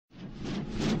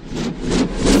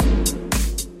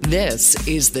This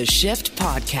is the Shift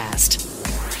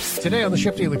Podcast. Today on the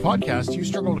Shift Daily Podcast, you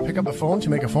struggle to pick up the phone to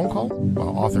make a phone call? Well,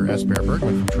 author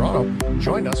Bergman from Toronto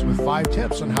joined us with 5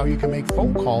 tips on how you can make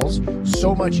phone calls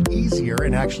so much easier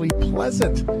and actually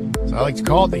pleasant. So I like to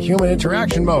call it the human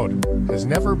interaction mode. Has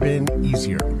never been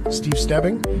easier. Steve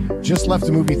Stebbing just left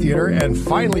the movie theater and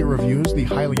finally reviews the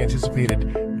highly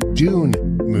anticipated Dune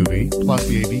movie, plus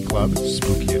the AV Club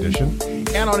Spooky Edition.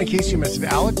 And on In Case You Missed It,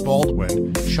 Alec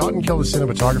Baldwin shot and killed a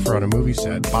cinematographer on a movie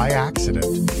set by accident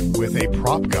with a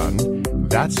prop gun.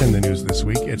 That's in the news this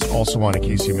week. It's also on In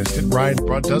Case You Missed It. Ryan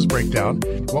does break down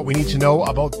what we need to know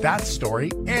about that story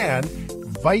and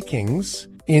Vikings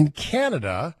in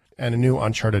Canada and a new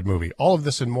Uncharted movie. All of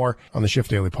this and more on the Shift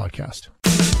Daily Podcast.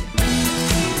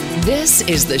 This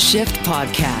is the Shift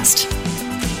Podcast.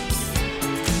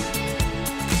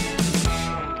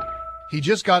 He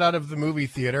just got out of the movie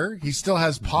theater. He still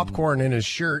has popcorn in his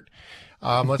shirt.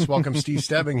 Let's welcome Steve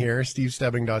Stebbing here.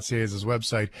 SteveStebbing.ca is his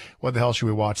website. What the hell should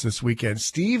we watch this weekend?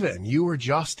 Steven, you were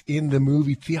just in the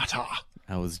movie theater.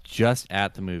 I was just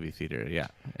at the movie theater. Yeah,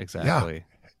 exactly.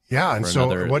 Yeah. And so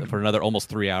for another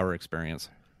almost 3-hour experience.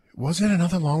 Was it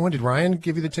another long one? Did Ryan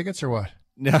give you the tickets or what?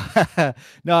 No,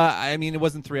 no. I mean, it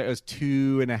wasn't 3. It was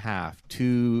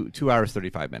 2.5. 2 hours,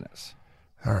 35 minutes.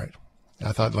 All right.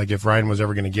 I thought, like, if Ryan was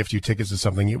ever going to gift you tickets to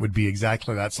something, it would be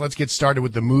exactly that. So let's get started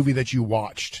with the movie that you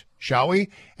watched, shall we?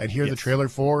 And hear the trailer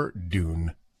for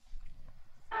Dune.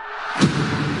 A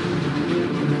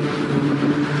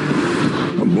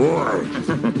boy.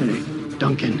 Hey,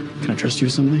 Duncan, can I trust you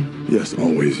with something? Yes,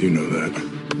 always. You know that.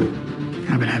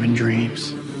 I've been having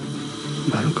dreams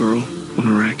about a girl on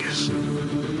Arrakis.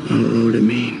 I don't know what it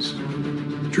means.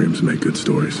 Dreams make good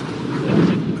stories.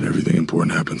 But everything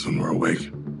important happens when we're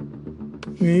awake.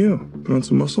 Look at you. Put on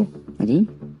some muscle? I did?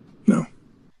 No.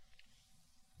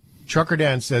 Trucker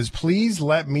Dan says, please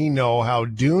let me know how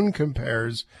Dune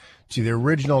compares to the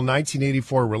original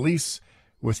 1984 release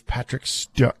with Patrick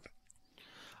Stewart.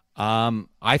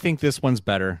 I think this one's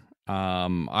better.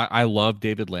 I love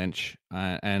David Lynch,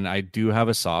 and I do have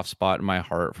a soft spot in my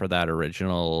heart for that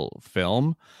original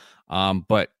film.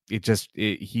 But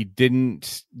he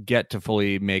didn't get to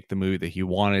fully make the movie that he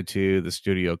wanted to. The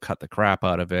studio cut the crap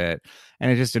out of it, and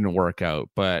it just didn't work out.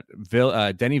 But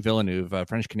Denis Villeneuve,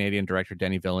 French-Canadian director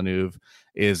Denis Villeneuve,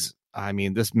 this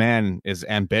man is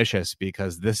ambitious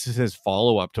because this is his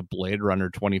follow-up to Blade Runner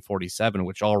 2047,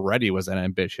 which already was an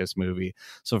ambitious movie.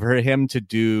 So for him to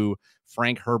do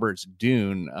Frank Herbert's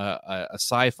Dune, a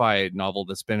sci-fi novel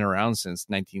that's been around since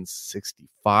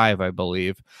 1965, I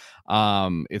believe,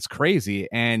 it's crazy.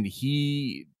 And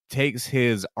he takes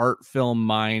his art film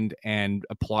mind and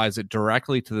applies it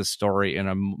directly to the story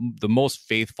in the most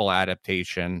faithful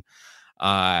adaptation,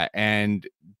 and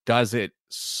does it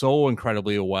so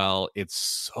incredibly well. It's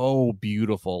so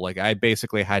beautiful. Like, I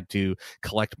basically had to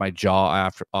collect my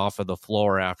jaw off of the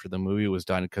floor after the movie was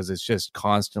done, because it's just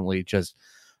constantly just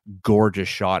gorgeous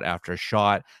shot after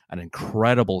shot, an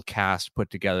incredible cast put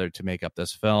together to make up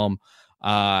this film.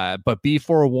 But be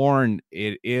forewarned,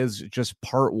 it is just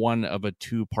part one of a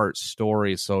 2-part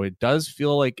story, so it does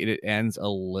feel like it ends a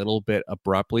little bit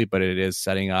abruptly, but it is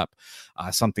setting up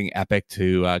something epic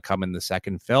to come in the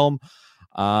second film.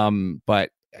 But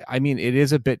I mean, it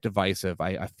is a bit divisive.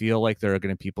 I feel like there are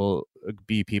going to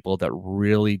be people that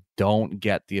really don't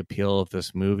get the appeal of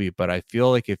this movie, but I feel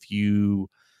like if you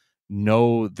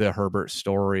know the Herbert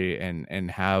story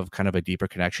and have kind of a deeper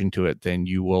connection to it, then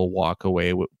you will walk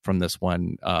away from this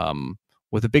one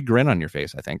with a big grin on your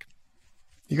face, I think.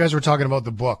 You guys were talking about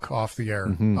the book off the air.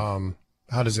 Mm-hmm.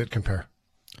 How does it compare?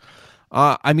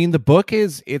 The book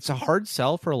it's a hard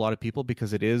sell for a lot of people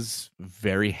because it is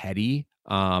very heady.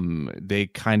 They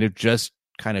kind of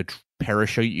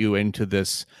parachute you into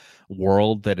this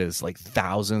world that is like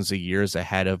thousands of years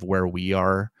ahead of where we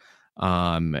are.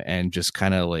 And just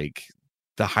kind of like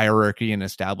the hierarchy and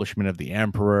establishment of the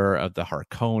Emperor, of the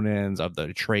Harkonnens, of the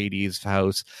Atreides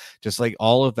house, just like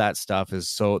all of that stuff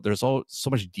is there's so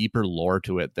much deeper lore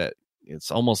to it that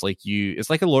it's almost like it's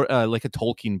like like a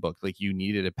Tolkien book. Like, you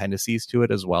needed appendices to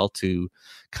it as well to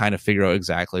kind of figure out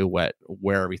exactly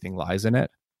where everything lies in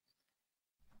it.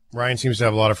 Ryan seems to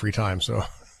have a lot of free time, so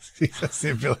he has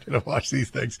the ability to watch these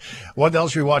things. What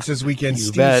else should we watch this weekend?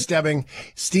 Steve Stebbing,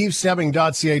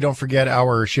 SteveStebbing.ca. Don't forget,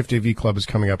 our Shift AV Club is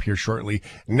coming up here shortly.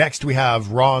 Next, we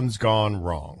have Ron's Gone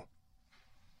Wrong.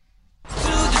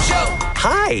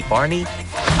 Hi, Barney.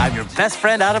 I'm your best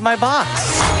friend out of my box.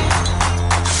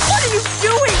 What are you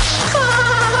doing?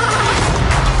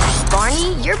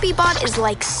 Barney, your Bee-Bot is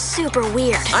like super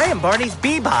weird. I am Barney's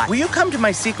Bee-Bot. Will you come to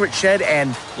my secret shed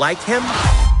and like him?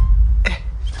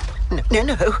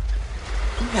 No.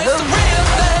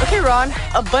 Okay, Ron,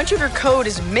 a bunch of your code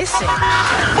is missing.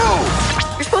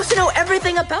 You're supposed to know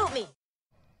everything about me.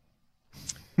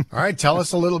 All right, tell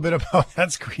us a little bit about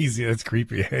that's crazy. That's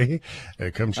creepy, hey?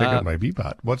 Come check out my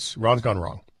Beatbot. What's Ron's gone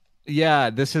wrong? Yeah,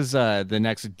 this is the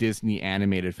next Disney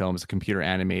animated film. It's computer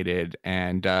animated,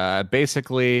 and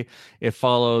basically it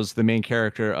follows the main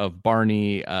character of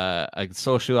Barney, a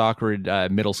socially awkward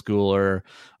middle schooler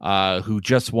who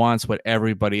just wants what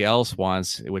everybody else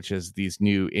wants, which is these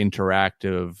new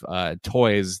interactive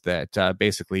toys that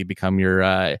basically become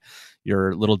your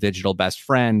little digital best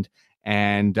friend.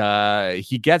 And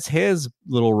he gets his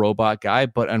little robot guy,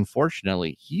 but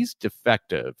unfortunately he's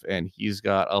defective and he's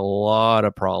got a lot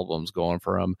of problems going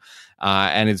for him.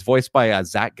 And it's voiced by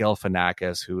Zach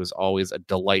Galifianakis, who is always a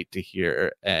delight to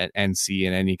hear and see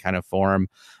in any kind of form.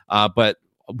 But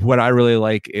what I really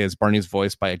like is Barney's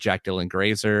voiced by Jack Dylan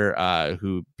Grazer,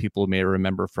 who people may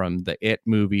remember from the It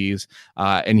movies.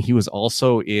 And he was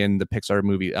also in the Pixar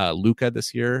movie Luca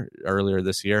earlier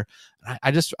this year.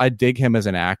 I dig him as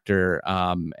an actor,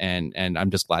 and I'm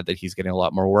just glad that he's getting a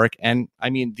lot more work. And I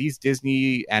mean, these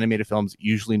Disney animated films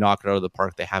usually knock it out of the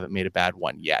park. They haven't made a bad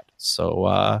one yet. So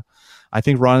I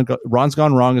think Ron's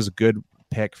Gone Wrong is a good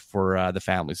pick for the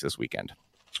families this weekend.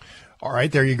 All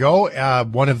right, there you go.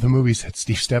 One of the movies that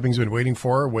Steve Stebbing's been waiting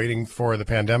for the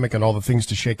pandemic and all the things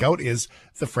to shake out, is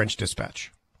The French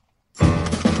Dispatch.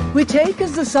 We take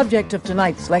as the subject of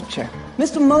tonight's lecture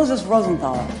Mr. Moses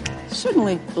Rosenthal,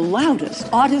 certainly the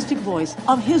loudest artistic voice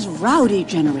of his rowdy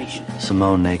generation.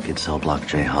 Simone Naked Cell Block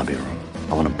J Hobby Room.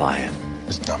 I want to buy it.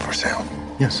 It's not for sale.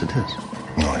 Yes, it is.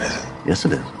 No, it isn't. Yes,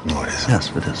 it is. No, it isn't.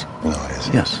 Yes, it is. No, it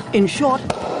isn't. Yes. In short,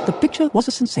 the picture was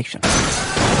a sensation.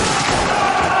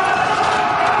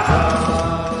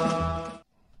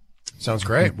 Sounds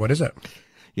great. What is it?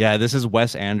 Yeah, this is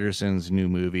Wes Anderson's new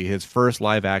movie, his first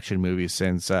live action movie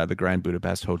since the Grand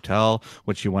Budapest Hotel,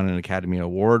 which he won an Academy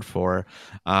Award for.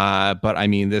 But I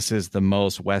mean, this is the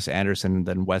most Wes Anderson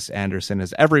than Wes Anderson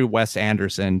has ever Wes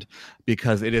Andersoned,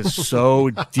 because it is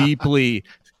so deeply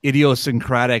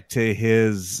idiosyncratic to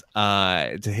his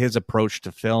approach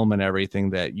to film and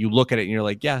everything, that you look at it and you're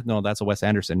like, yeah, no, that's a Wes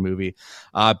Anderson movie.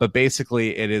 But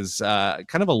basically it is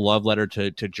kind of a love letter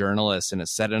to journalists, and it's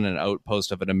set in an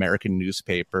outpost of an American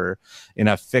newspaper in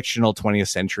a fictional 20th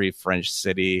century French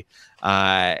city.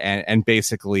 And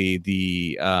basically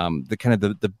the kind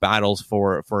of the battles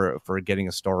for getting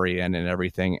a story in and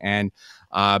everything. And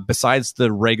besides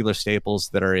the regular staples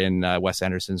that are in Wes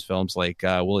Anderson's films, like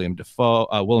Willem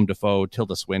Dafoe,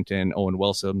 Tilda Swinton, Owen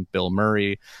Wilson, Bill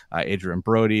Murray, Adrian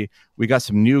Brody, we got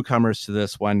some newcomers to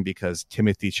this one because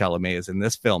Timothée Chalamet is in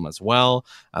this film as well.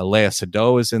 Lea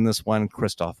Seydoux is in this one.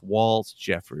 Christoph Waltz,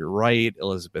 Jeffrey Wright,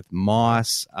 Elizabeth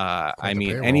Moss. I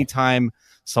mean, anytime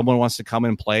someone wants to come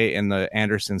and play in the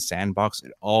Anderson sandbox,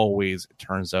 it always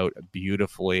turns out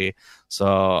beautifully.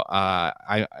 So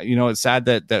it's sad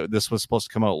that this was supposed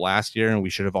to come out last year and we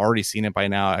should have already seen it by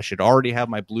now. I should already have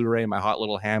my Blu-ray in my hot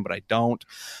little hand, but I don't.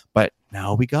 But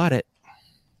now we got it.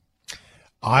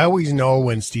 I always know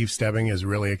when Steve Stebbing is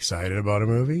really excited about a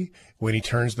movie, when he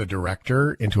turns the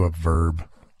director into a verb.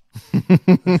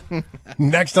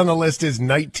 Next on the list is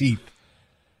Night Teeth.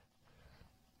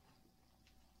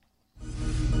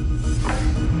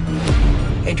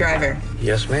 Hey, driver.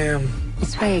 Yes, ma'am.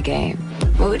 Let's play a game.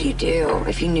 What would you do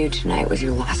if you knew tonight was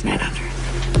your last night on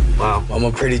Earth? Wow, I'm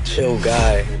a pretty chill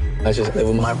guy. I just live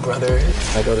with my brother.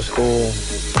 I go to school.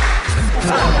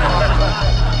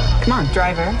 Come on,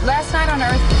 driver. Last night on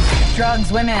Earth,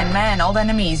 drugs, women, men, old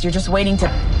enemies. You're just waiting to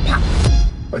pop.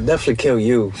 I'd definitely kill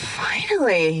you.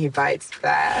 Finally, he bites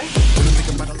back.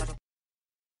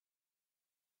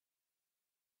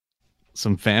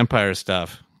 Some vampire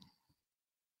stuff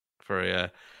for you.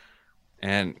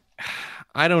 And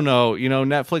I don't know,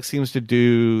 Netflix seems to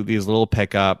do these little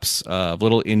pickups of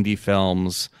little indie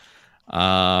films.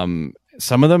 Some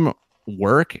of them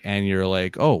work and you're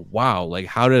like, oh wow, like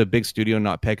how did a big studio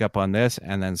not pick up on this?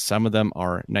 And then some of them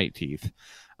are Night Teeth,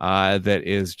 that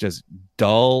is just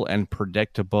dull and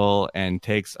predictable and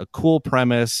takes a cool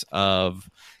premise of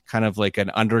kind of like an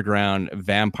underground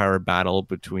vampire battle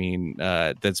between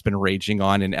that's been raging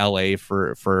on in LA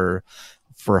for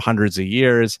hundreds of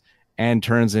years, and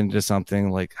turns into something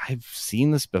like, I've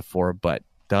seen this before but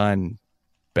done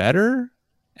better.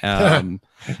 And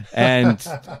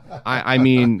I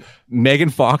mean, Megan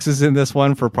Fox is in this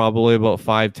one for probably about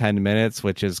 5-10 minutes,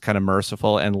 which is kind of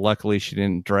merciful, and luckily she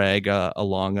didn't drag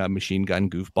along a Machine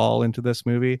Gun Goofball into this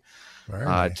movie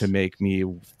to make me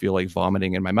feel like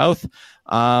vomiting in my mouth.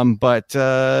 But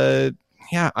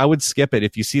yeah, I would skip it.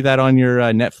 If you see that on your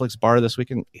Netflix bar this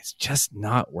weekend, it's just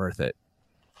not worth it.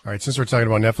 All right, since we're talking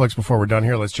about Netflix, before we're done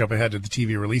here, let's jump ahead to the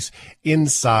TV release,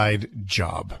 Inside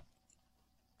Job.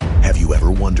 Have you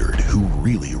ever wondered who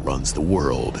really runs the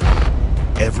world?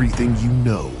 Everything you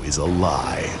know is a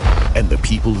lie, and the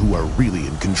people who are really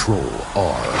in control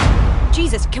are...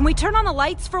 Jesus, can we turn on the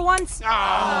lights for once?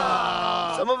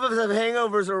 Some of us have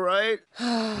hangovers, all right?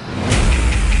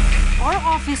 Our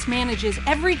office manages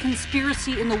every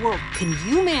conspiracy in the world. Can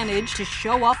you manage to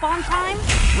show up on time?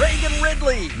 Reagan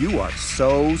Ridley, you are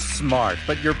so smart,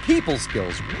 but your people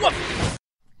skills, woof!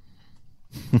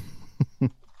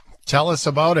 Tell us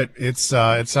about it. It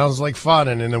sounds like fun,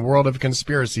 and in the world of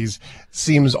conspiracies,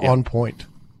 seems on point.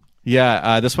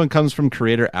 Yeah, this one comes from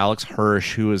creator Alex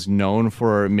Hirsch, who is known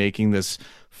for making this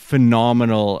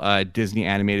phenomenal Disney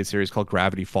animated series called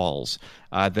Gravity Falls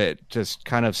that just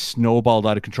kind of snowballed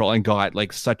out of control and got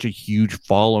like such a huge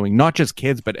following. Not just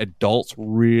kids, but adults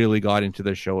really got into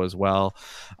the show as well.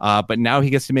 But now he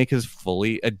gets to make his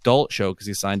fully adult show because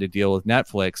he signed a deal with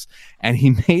Netflix, and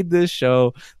he made this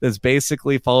show that's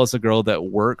basically follows a girl that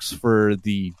works for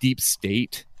the deep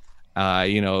state,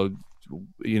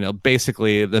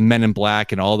 basically the Men in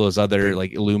Black and all those other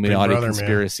like Illuminati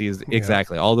conspiracies. Man.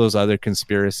 Exactly. Yeah. All those other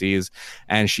conspiracies.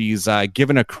 And she's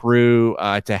given a crew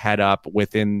to head up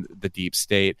within the deep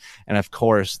state. And of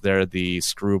course, they're the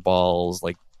screwballs,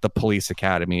 like the police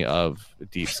academy of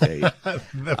deep state. The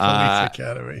police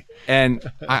academy.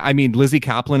 And I mean, Lizzie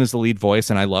Kaplan is the lead voice,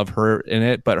 and I love her in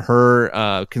it. But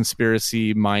her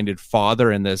conspiracy-minded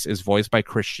father in this is voiced by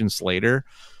Christian Slater,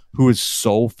 who is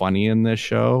so funny in this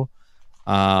show.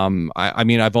 I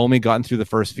mean, I've only gotten through the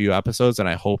first few episodes, and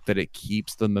I hope that it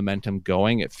keeps the momentum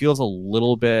going. It feels a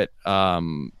little bit,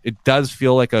 it does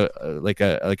feel like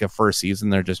a first season.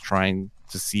 They're just trying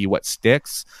to see what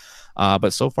sticks.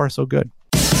 But so far, so good.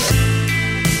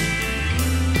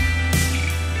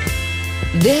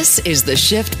 This is the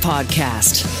Shift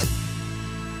Podcast.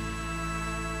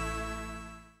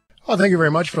 Well, thank you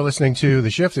very much for listening to The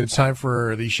Shift. It's time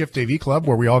for the Shift AV Club,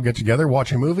 where we all get together,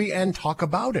 watch a movie, and talk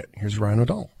about it. Here's Ryan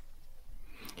O'Donnell.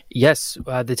 Yes,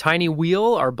 the Tiny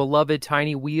Wheel, our beloved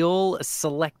Tiny Wheel,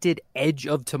 selected Edge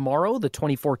of Tomorrow, the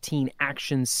 2014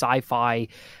 action sci-fi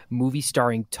movie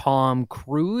starring Tom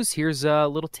Cruise. Here's a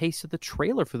little taste of the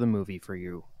trailer for the movie for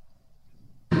you.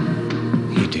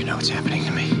 You do know what's happening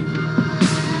to me.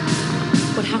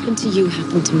 What happened to you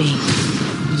happened to me.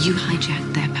 You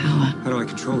hijacked their power. How do I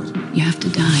control it? You have to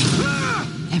die.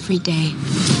 Every day.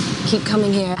 Keep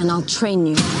coming here and I'll train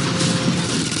you.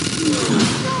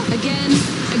 Again.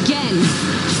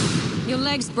 Your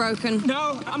leg's broken.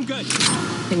 No, I'm good.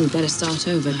 Then we better start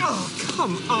over. Oh,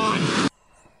 come on.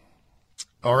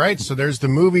 All right, so there's the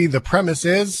movie. The premise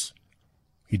is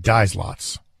he dies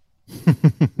lots.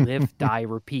 Live, die,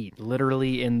 repeat.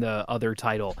 Literally in the other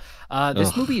title.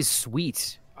 This movie is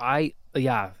sweet.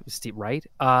 Steve, right?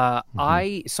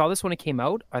 I saw this when it came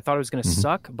out. I thought it was going to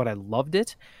suck, but I loved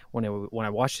it when I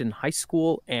watched it in high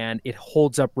school, and it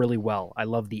holds up really well. I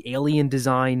love the alien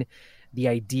design, the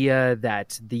idea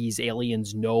that these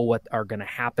aliens know what are going to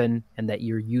happen and that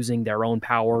you're using their own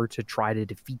power to try to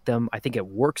defeat them. I think it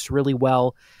works really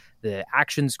well. The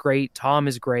action's great. Tom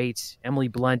is great. Emily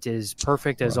Blunt is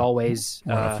perfect as always.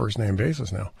 We're on a first name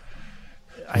basis now.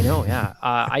 I know,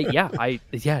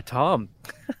 yeah. Tom.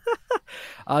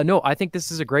 No, I think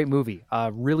this is a great movie.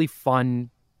 Really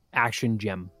fun action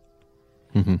gem.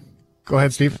 Mm-hmm. Go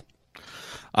ahead, Steve.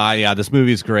 This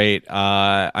movie is great.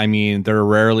 I mean, there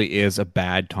rarely is a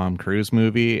bad Tom Cruise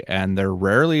movie, and there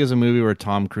rarely is a movie where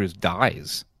Tom Cruise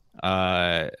dies.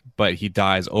 But he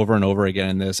dies over and over again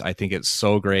in this. I think it's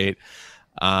so great.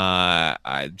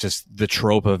 Just the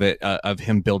trope of it, of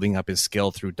him building up his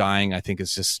skill through dying, I think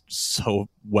is just so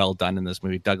well done in this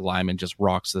movie. Doug Liman just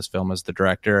rocks this film as the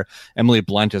director. Emily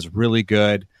Blunt is really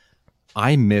good.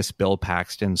 I miss Bill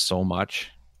Paxton so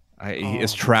much.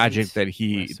 It's tragic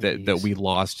that we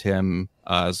lost him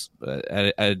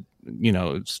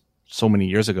so many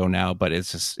years ago now, but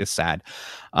it's sad.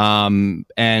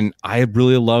 And I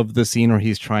really love the scene where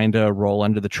he's trying to roll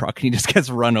under the truck and he just gets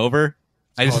run over.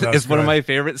 It's one of my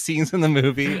favorite scenes in the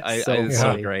movie. It's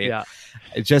so great. Yeah.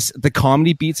 It just the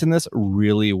comedy beats in this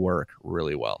really work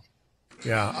really well.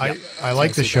 Yeah, I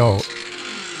like the show.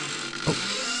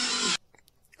 Oh,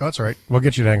 that's all right. We'll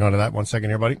get you to hang on to that 1 second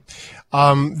here, buddy.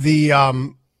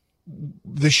 The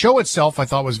show itself, I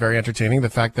thought, was very entertaining. The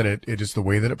fact that it is the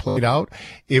way that it played out.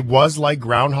 It was like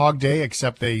Groundhog Day,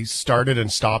 except they started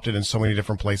and stopped it in so many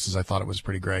different places. I thought it was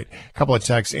pretty great. A couple of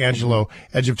texts. Angelo,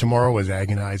 Edge of Tomorrow was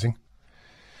agonizing.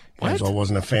 What? Angelo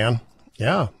wasn't a fan.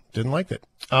 Yeah. Didn't like it.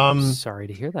 Sorry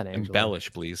to hear that, Angela.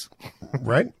 Embellish, please.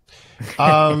 Right?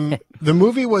 The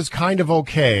movie was kind of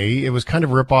okay. It was kind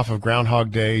of a rip-off of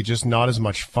Groundhog Day, just not as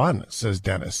much fun, says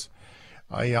Dennis.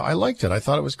 I liked it. I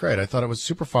thought it was great. I thought it was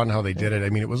super fun how they did it. I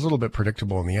mean, it was a little bit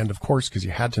predictable in the end, of course, because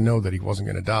you had to know that he wasn't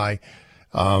going to die.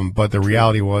 But the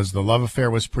reality was the love affair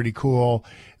was pretty cool.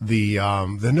 The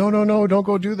no, don't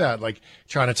go do that. Like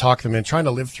trying to talk them in, trying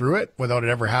to live through it without it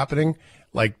ever happening,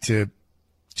 like to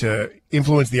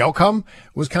influence the outcome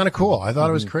was kind of cool. I thought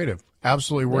it was creative.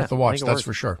 Absolutely worth the watch. That's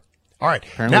for sure. All right.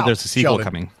 Apparently now, there's a sequel Sheldon.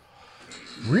 coming.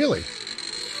 Really?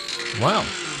 Wow.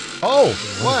 Oh,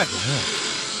 what?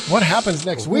 What happens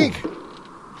next week?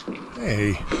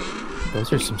 Hey.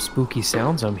 Those are some spooky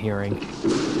sounds I'm hearing.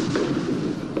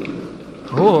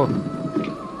 Oh.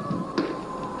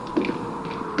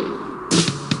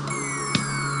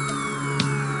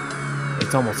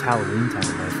 It's almost Halloween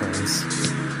time, my friends.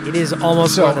 It is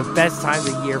almost one of the best times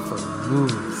of year for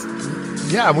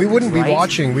movies. Yeah, we wouldn't be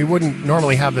watching. We wouldn't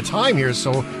normally have the time here,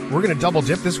 so we're going to double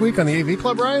dip this week on the AV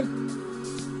Club, Ryan?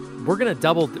 We're gonna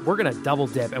double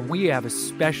dip, and we have a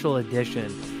special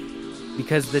edition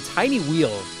because the tiny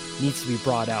wheel needs to be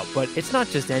brought out. But it's not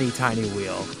just any tiny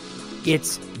wheel;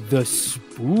 it's the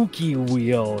spooky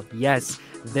wheel. Yes,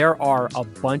 there are a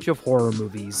bunch of horror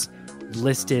movies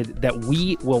listed that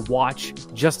we will watch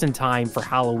just in time for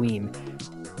Halloween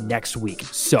next week.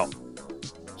 So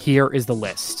here is the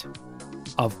list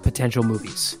of potential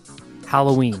movies: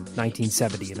 Halloween,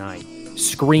 1979.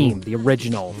 Scream, the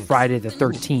original, Friday the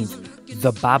 13th,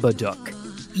 The Babadook,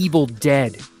 Evil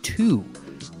Dead 2,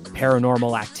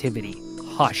 Paranormal Activity,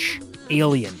 Hush,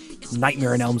 Alien,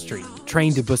 Nightmare on Elm Street,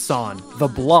 Train to Busan, The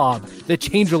Blob, The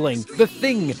Changeling, The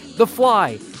Thing, The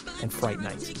Fly, and Fright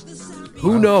Night.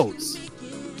 Who knows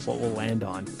what we'll land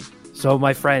on? So,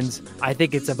 my friends, I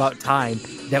think it's about time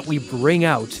that we bring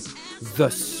out the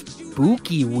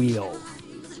spooky wheel.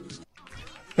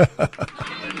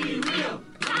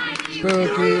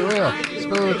 Spooky wheel,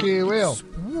 spooky wheel.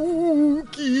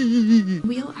 Spooky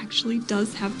wheel actually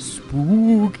does have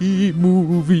spooky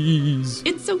movies.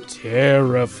 It's so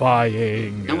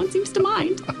terrifying. No one seems to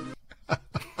mind.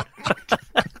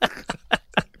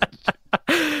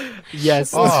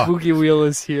 Yes, the spooky wheel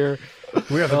is here.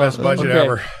 We have the best budget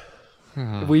ever.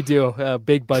 We do.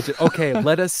 Big budget. Okay,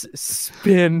 let us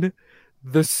spin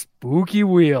the spooky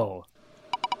wheel.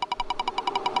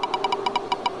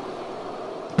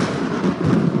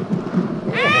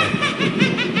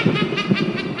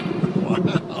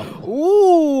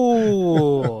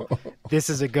 Ooh, this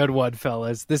is a good one,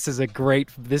 fellas. This is a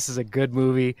good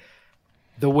movie.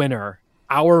 The winner,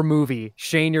 our movie.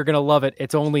 Shane, you're going to love it.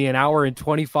 It's only an hour and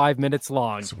 25 minutes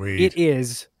long. Sweet. It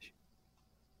is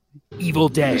Evil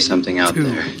Dead. There's something out 2.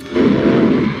 there.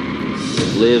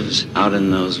 It lives out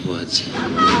in those woods. In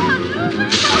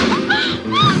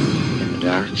the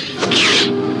dark.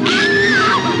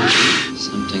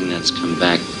 Something that's come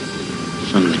back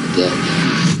from the dead.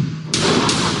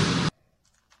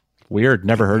 Weird.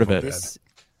 Never heard of it.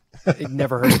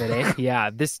 Never heard of it, eh? Yeah.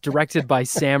 This directed by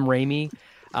Sam Raimi.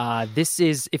 This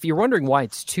is, if you're wondering why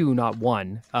it's 2, not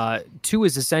 1, 2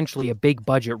 is essentially a big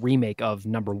budget remake of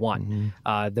number 1.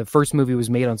 Mm-hmm. The first movie was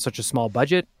made on such a small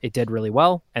budget. It did really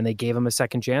well, and they gave him a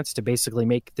second chance to basically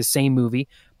make the same movie,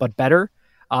 but better.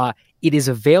 It is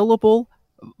available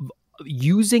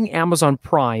using Amazon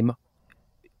Prime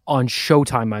on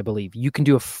Showtime, I believe. You can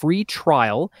do a free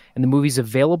trial, and the movie's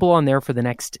available on there for the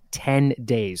next 10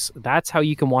 days. That's how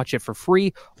you can watch it for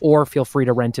free, or feel free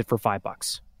to rent it for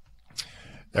 $5.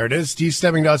 There it is,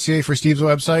 stevestebbing.ca for Steve's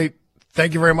website.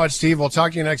 Thank you very much, Steve. We'll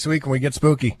talk to you next week when we get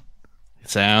spooky.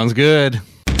 Sounds good.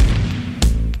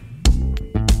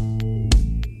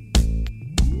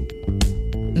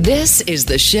 This is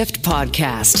the Shift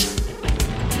Podcast.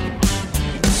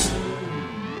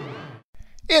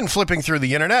 In flipping through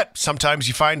the internet, sometimes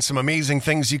you find some amazing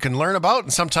things you can learn about,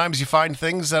 and sometimes you find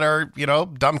things that are,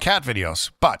 dumb cat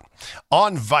videos. But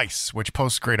on Vice, which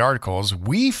posts great articles,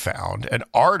 we found an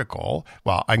article.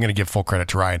 Well, I'm going to give full credit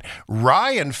to Ryan.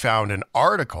 Ryan found an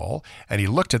article, and he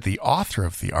looked at the author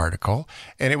of the article,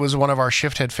 and it was one of our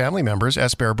Shifthead family members,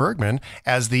 S. Bear Bergman,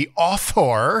 as the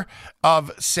author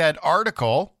of said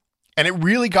article. And it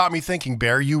really got me thinking,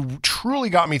 Bear. You truly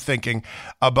got me thinking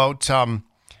about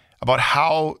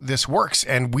how this works.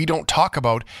 And we don't talk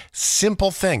about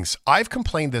simple things. I've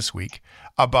complained this week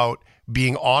about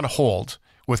being on hold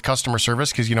with customer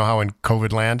service because you know how in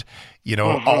COVID land,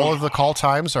 all of the call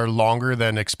times are longer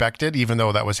than expected, even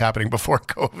though that was happening before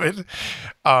COVID.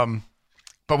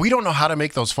 But we don't know how to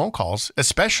make those phone calls,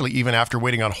 especially even after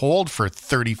waiting on hold for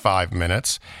 35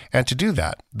 minutes. And to do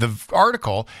that, the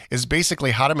article is basically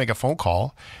how to make a phone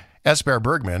call Esper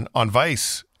Bergman on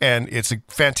Vice, and it's a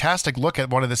fantastic look at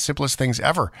one of the simplest things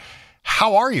ever.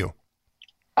 How are you?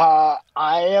 I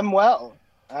am well.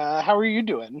 How are you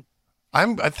doing?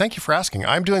 Thank you for asking.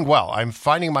 I'm doing well. I'm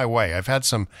finding my way. I've had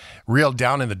some real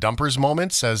down in the dumpers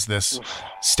moments as this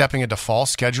stepping into fall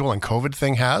schedule and COVID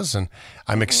thing has, and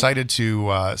I'm excited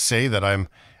to say that I'm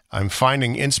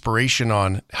finding inspiration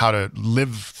on how to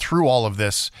live through all of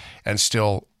this and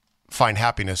still find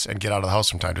happiness and get out of the house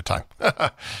from time to time.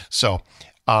 So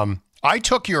I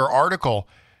took your article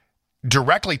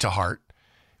directly to heart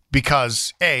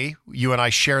because A, you and I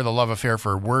share the love affair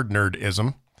for word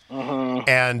nerdism.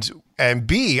 And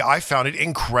B, I found it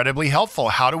incredibly helpful.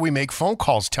 How do we make phone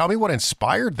calls? Tell me what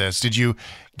inspired this. Did you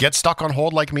get stuck on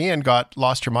hold like me and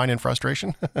lost your mind in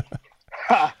frustration?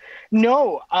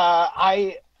 No,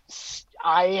 I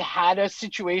had a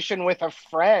situation with a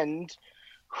friend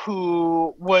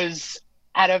who was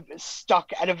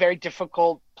stuck at a very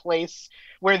difficult place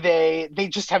where they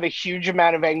just have a huge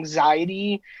amount of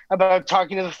anxiety about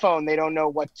talking to the phone. They don't know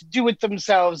what to do with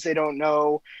themselves. They don't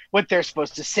know what they're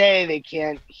supposed to say. They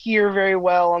can't hear very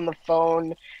well on the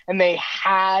phone. And they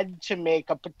had to make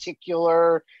a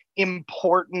particular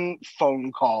important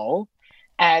phone call,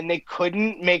 and they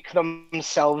couldn't make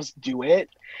themselves do it.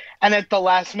 And at the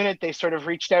last minute, they sort of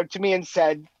reached out to me and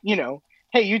said,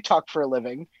 hey, you talk for a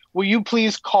living. Will you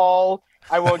please call,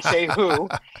 I won't say who,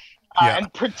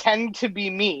 and pretend to be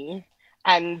me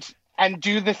and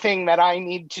do the thing that I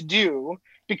need to do,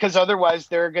 because otherwise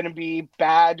there are going to be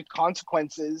bad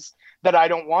consequences that I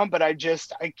don't want, but I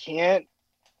can't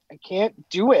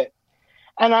do it.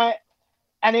 And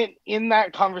in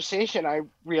that conversation, I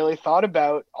really thought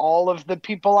about all of the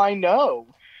people I know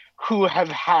who have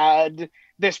had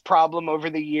this problem over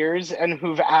the years and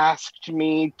who've asked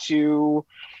me to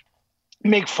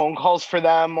make phone calls for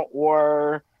them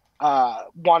or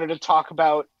wanted to talk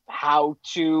about how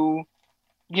to,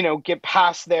 get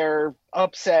past their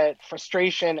upset,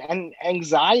 frustration, and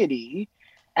anxiety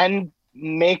and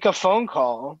make a phone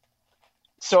call.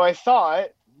 So I thought,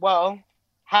 well,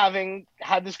 having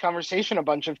had this conversation a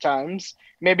bunch of times,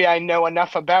 maybe I know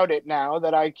enough about it now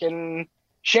that I can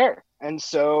share. And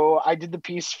so I did the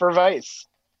piece for Vice.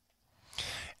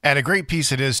 And a great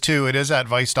piece it is, too. It is at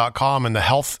vice.com in the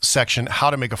health section, how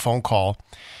to make a phone call.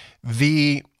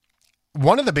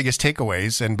 One of the biggest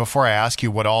takeaways, and before I ask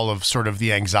you what all of sort of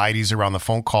the anxieties around the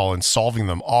phone call and solving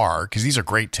them are, because these are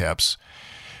great tips,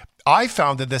 I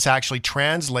found that this actually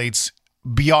translates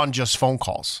beyond just phone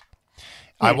calls.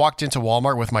 I walked into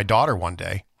Walmart with my daughter one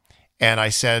day, and I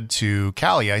said to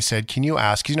Callie, can you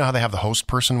ask, you know how they have the host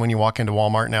person when you walk into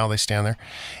Walmart now, they stand there?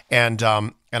 And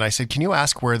I said, can you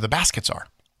ask where the baskets are?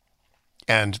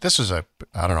 And this was a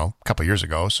couple of years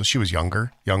ago. So she was young,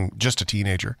 just a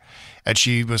teenager. And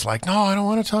she was like, no, I don't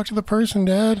want to talk to the person,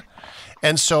 Dad.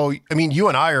 And so, you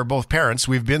and I are both parents.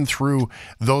 We've been through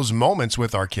those moments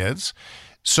with our kids.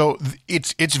 So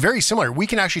it's very similar. We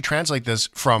can actually translate this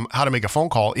from how to make a phone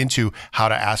call into how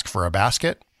to ask for a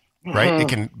basket, right? It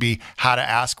can be how to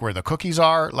ask where the cookies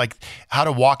are, like how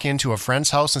to walk into a friend's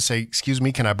house and say, excuse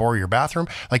me, can I borrow your bathroom?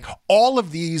 Like all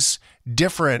of these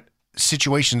different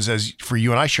situations, as for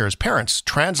you and I share as parents,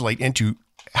 translate into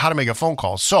how to make a phone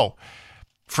call. So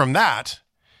from that,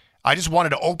 I just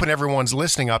wanted to open everyone's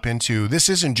listening up into this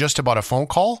isn't just about a phone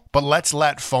call, but let's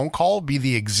let phone call be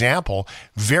the example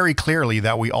very clearly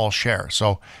that we all share.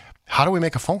 So how do we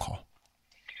make a phone call?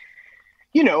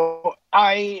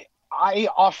 I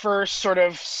offer sort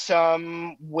of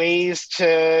some ways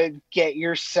to get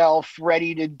yourself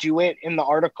ready to do it in the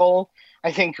article.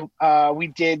 I think we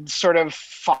did sort of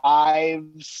 5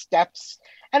 steps,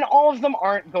 and all of them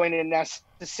aren't going to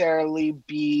necessarily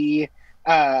be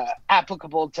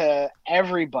applicable to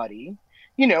everybody,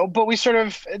 but we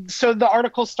so the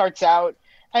article starts out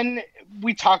and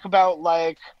we talk about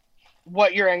like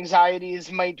what your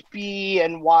anxieties might be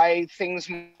and why things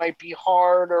might be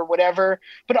hard or whatever.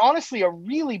 But honestly, a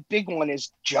really big one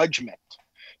is judgment.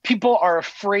 People are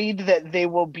afraid that they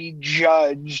will be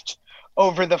judged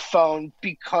over the phone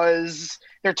because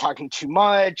they're talking too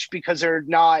much, because they're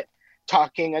not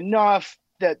talking enough,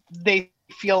 that they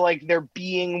feel like they're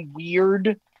being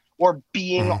weird or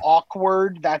being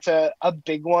awkward. That's a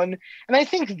big one. And I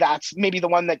think that's maybe the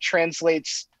one that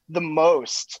translates the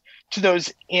most to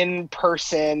those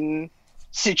in-person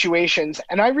situations.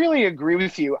 And I really agree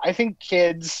with you. I think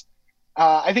kids,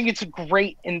 I think it's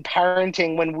great in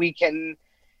parenting when we can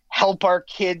help our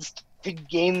kids to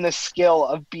gain the skill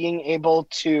of being able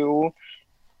to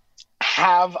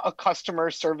have a customer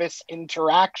service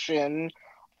interaction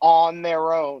on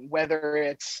their own, whether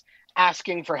it's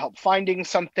asking for help finding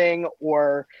something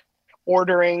or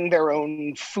ordering their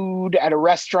own food at a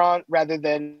restaurant rather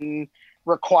than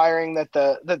requiring that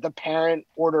the parent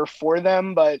order for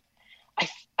them. But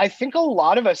I think a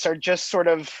lot of us are just sort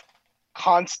of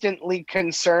constantly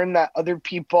concerned that other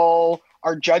people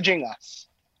are judging us,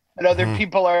 and other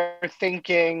people are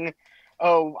thinking,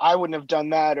 oh, I wouldn't have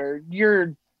done that, or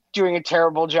you're doing a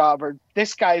terrible job, or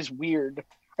this guy's weird.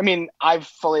 I mean, I've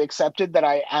fully accepted that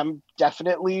I am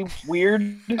definitely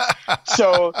weird.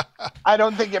 So I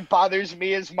don't think it bothers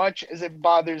me as much as it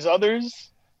bothers others.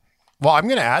 Well, I'm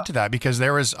going to add to that because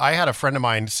I had a friend of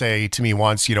mine say to me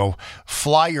once,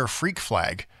 fly your freak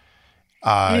flag.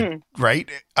 Right?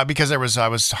 Because I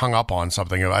was hung up on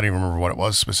something. I don't even remember what it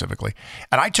was specifically.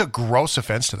 And I took gross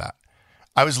offense to that.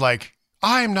 I was like,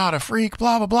 I'm not a freak,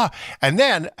 blah, blah, blah. And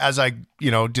then as I,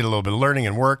 did a little bit of learning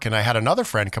and work, and I had another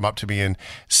friend come up to me and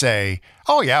say,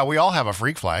 oh yeah, we all have a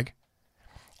freak flag.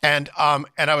 And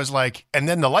I was like, and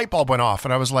then the light bulb went off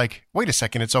and I was like, wait a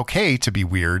second, it's okay to be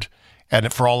weird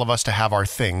and for all of us to have our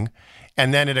thing.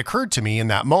 And then it occurred to me in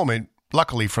that moment,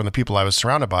 luckily from the people I was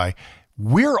surrounded by,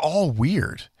 we're all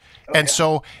weird.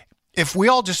 So if we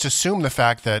all just assume the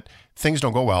fact that things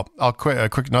don't go well,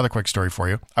 another quick story for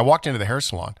you. I walked into the hair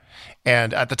salon,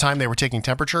 and at the time they were taking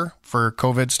temperature for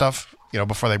COVID stuff,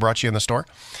 before they brought you in the store.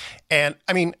 And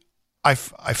I mean, I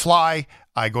fly,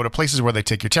 I go to places where they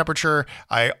take your temperature.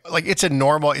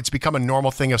 It's become a normal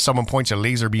thing if someone points a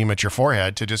laser beam at your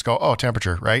forehead to just go, oh,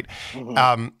 temperature, right?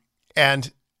 Mm-hmm.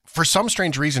 And for some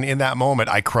strange reason in that moment,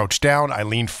 I crouched down, I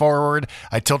leaned forward,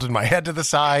 I tilted my head to the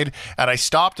side, and I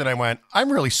stopped and I went, I'm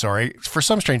really sorry. For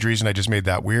some strange reason, I just made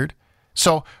that weird.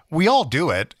 So we all do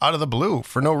it out of the blue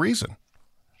for no reason.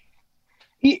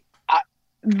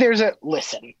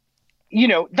 Listen,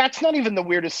 that's not even the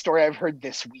weirdest story I've heard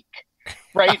this week,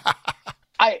 right?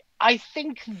 I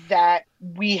think that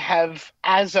we have,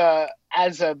 as a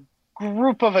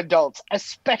group of adults,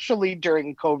 especially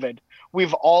during COVID,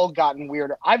 we've all gotten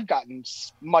weirder. I've gotten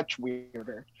much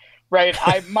weirder, right?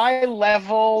 My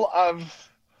level of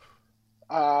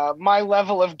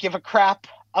give a crap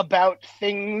about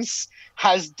things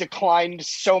has declined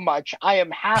so much. I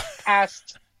am half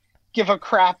past give a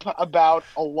crap about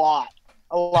a lot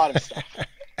of stuff.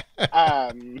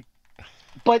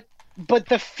 But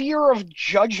the fear of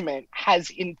judgment has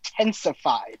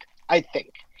intensified, I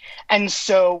think. And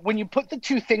so when you put the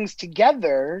two things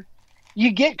together,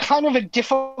 you get kind of a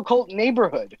difficult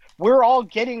neighborhood. We're all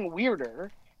getting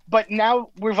weirder, but now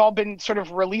we've all been sort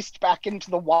of released back into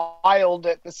the wild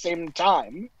at the same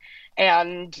time.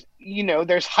 And,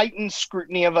 there's heightened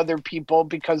scrutiny of other people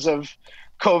because of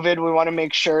COVID. We want to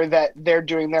make sure that they're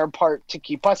doing their part to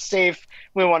keep us safe.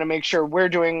 We want to make sure we're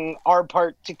doing our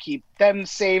part to keep them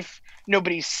safe.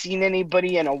 Nobody's seen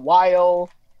anybody in a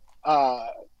while.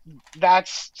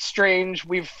 That's strange.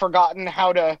 We've forgotten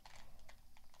how to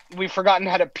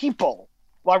people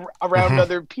around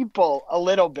other people a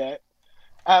little bit.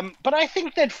 But I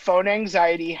think that phone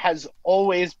anxiety has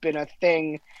always been a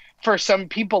thing for some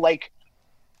people, like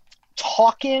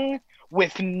talking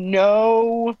with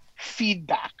no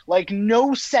feedback, like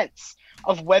no sense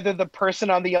of whether the person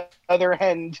on the other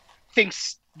end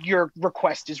thinks your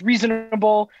request is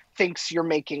reasonable, thinks you're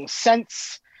making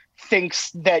sense,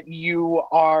 thinks that you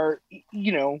are,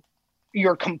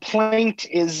 your complaint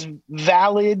is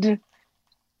valid.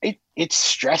 It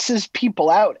stresses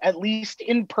people out. At least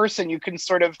in person, you can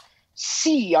sort of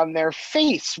see on their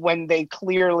face when they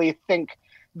clearly think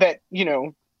that,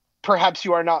 perhaps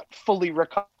you are not fully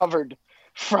recovered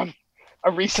from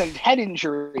a recent head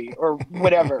injury or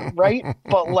whatever, right?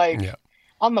 But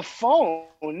on the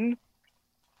phone,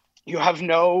 you have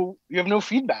no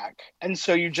feedback. And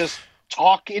so you just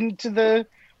talk into the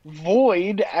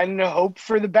void and hope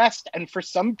for the best. And for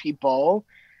some people,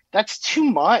 that's too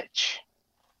much.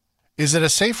 Is it a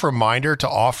safe reminder to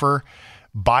offer,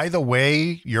 by the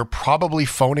way, you're probably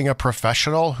phoning a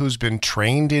professional who's been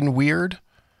trained in weird?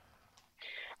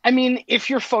 I mean, if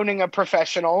you're phoning a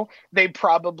professional, they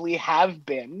probably have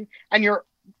been. And you're,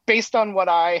 based on what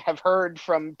I have heard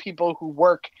from people who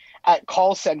work at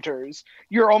call centers,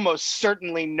 you're almost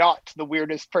certainly not the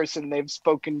weirdest person they've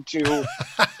spoken to,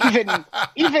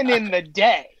 even in the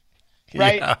day,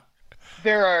 right? Yeah.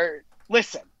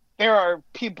 There are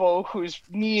people whose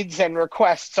needs and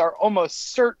requests are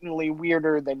almost certainly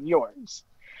weirder than yours.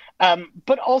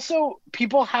 But also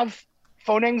people have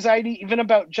phone anxiety, even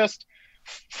about just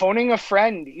phoning a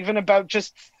friend, even about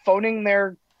just phoning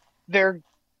their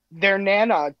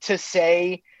nana to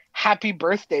say happy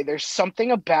birthday. There's something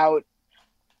about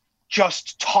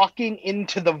just talking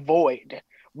into the void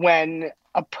when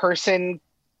a person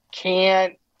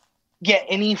can't get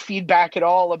any feedback at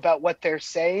all about what they're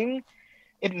saying.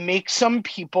 it makes some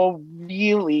people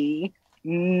really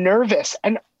nervous.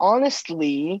 And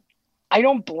honestly, I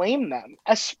don't blame them,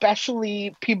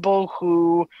 especially people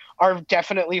who are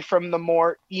definitely from the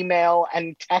more email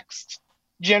and text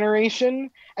generation.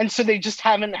 And so they just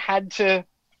haven't had to,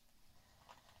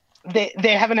 they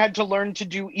haven't had to learn to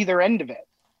do either end of it,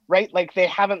 right? Like they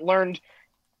haven't learned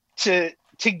to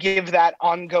give that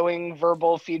ongoing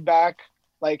verbal feedback,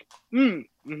 like,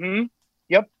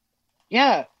 yep,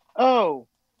 yeah, oh,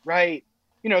 right.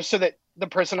 So that the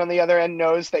person on the other end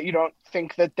knows that you don't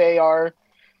think that they are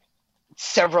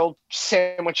several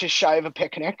sandwiches shy of a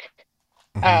picnic.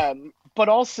 But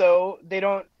also they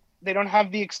don't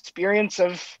have the experience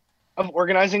of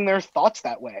organizing their thoughts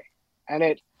that way. And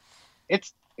it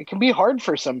can be hard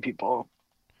for some people.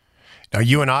 Now,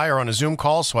 you and I are on a Zoom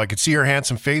call, so I could see your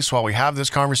handsome face while we have this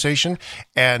conversation,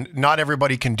 and not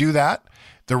everybody can do that.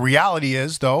 The reality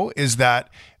is, though, is that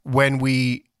when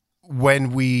we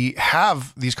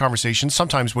have these conversations,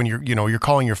 sometimes when you're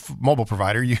calling your mobile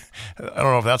provider, I don't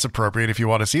know if that's appropriate if you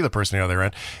want to see the person on the other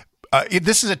end.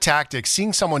 This is a tactic.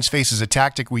 Seeing someone's face is a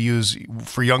tactic we use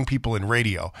for young people in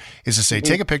radio, is to say,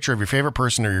 take a picture of your favorite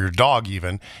person or your dog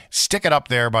even, stick it up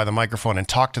there by the microphone and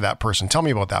talk to that person. Tell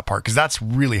me about that part, because that's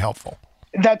really helpful.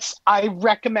 I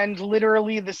recommend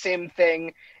literally the same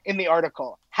thing in the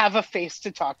article. Have a face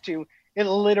to talk to. It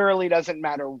literally doesn't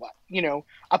matter what.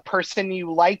 A person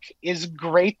you like is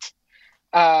great.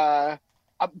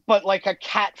 But like a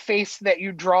cat face that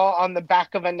you draw on the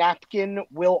back of a napkin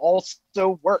will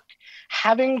also work.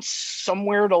 Having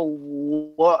somewhere to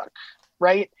look,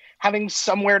 right? Having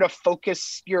somewhere to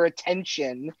focus your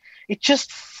attention, it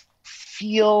just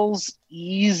feels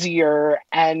easier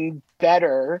and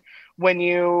better when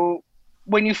you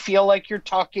feel like you're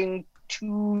talking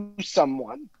to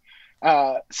someone.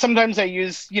 Sometimes I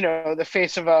use, the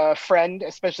face of a friend,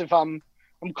 especially if I'm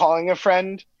calling a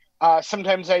friend.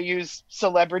 Sometimes I use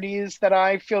celebrities that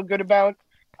I feel good about.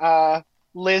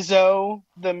 Lizzo,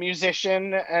 the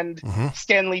musician, and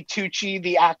Stanley Tucci,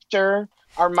 the actor,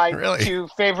 are my two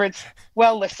favorites.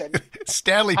 Well, listen.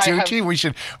 Stanley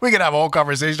Tucci? We could have a whole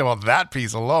conversation about that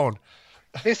piece alone.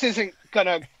 This isn't going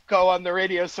to go on the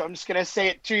radio, so I'm just going to say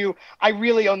it to you. I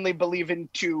really only believe in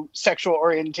two sexual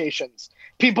orientations.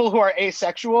 People who are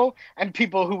asexual and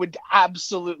people who would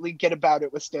absolutely get about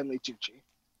it with Stanley Tucci.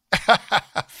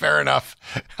 Fair enough.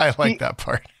 I like that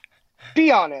part.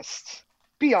 Be honest.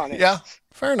 Yeah,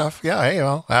 fair enough. Yeah, hey,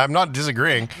 well, I'm not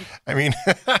disagreeing. I mean,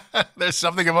 there's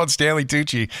something about Stanley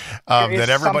Tucci that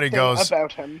everybody goes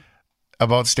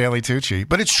about Stanley Tucci.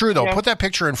 But it's true, though. Yeah. Put that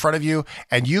picture in front of you,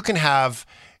 and you can have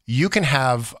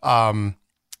an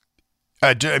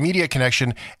immediate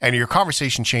connection, and your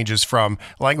conversation changes from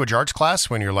language arts class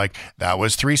when you're like, that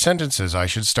was 3 sentences. I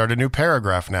should start a new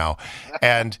paragraph now.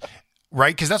 And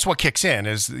right, because that's what kicks in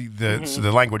is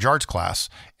the language arts class,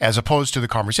 as opposed to the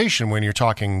conversation when you're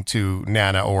talking to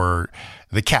Nana or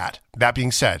the cat. That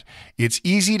being said, it's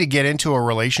easy to get into a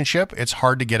relationship. It's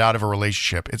hard to get out of a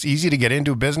relationship. It's easy to get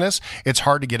into a business. It's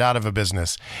hard to get out of a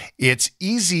business. It's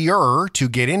easier to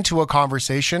get into a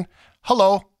conversation,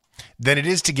 hello, than it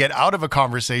is to get out of a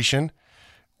conversation,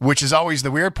 which is always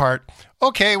the weird part.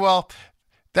 Okay, well,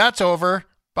 that's over.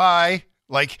 Bye.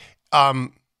 Like,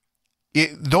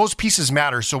 those pieces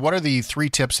matter. So what are the 3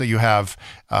 tips that you have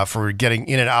for getting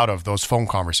in and out of those phone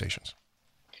conversations?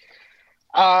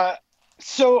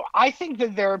 So I think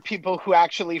that there are people who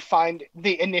actually find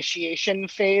the initiation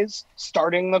phase,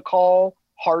 starting the call,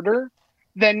 harder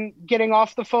than getting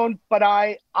off the phone. But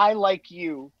I like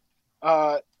you,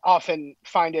 often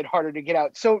find it harder to get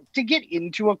out. So to get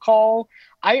into a call,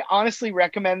 I honestly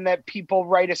recommend that people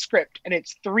write a script, and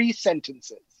it's 3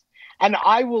 sentences. And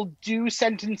I will do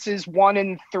sentences 1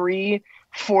 and 3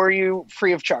 for you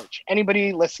free of charge.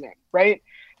 Anybody listening, right?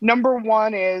 Number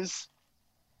 1 is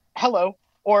hello.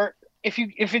 Or if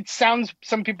it sounds,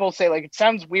 some people say like, it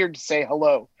sounds weird to say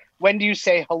hello. When do you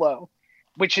say hello?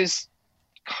 Which is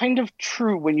kind of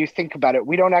true when you think about it.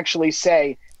 We don't actually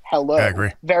say hello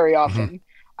very often.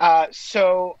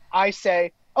 So I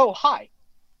say, oh, hi.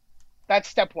 That's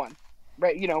step 1,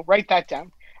 right? Write that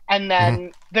down. And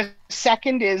then the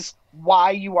second is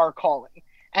why you are calling.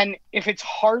 And if it's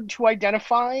hard to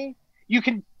identify, you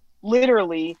can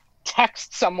literally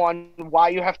text someone why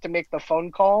you have to make the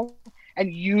phone call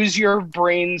and use your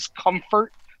brain's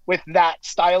comfort with that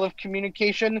style of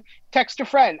communication. Text a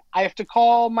friend. I have to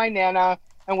call my Nana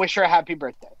and wish her a happy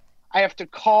birthday. I have to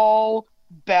call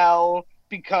Belle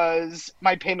because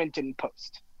my payment didn't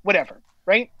post. Whatever,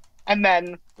 right? And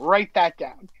then write that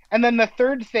down. And then the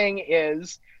third thing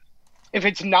is, if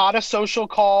it's not a social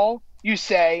call, you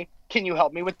say, can you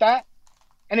help me with that?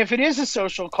 And if it is a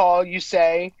social call, you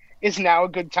say, is now a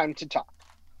good time to talk,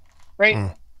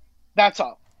 right? That's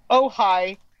all. Oh,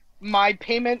 hi, my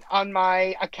payment on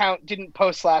my account didn't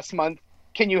post last month.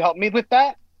 Can you help me with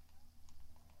that?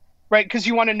 Right? Because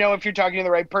you want to know if you're talking to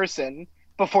the right person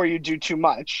before you do too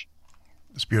much.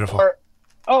 It's beautiful. Or,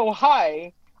 oh,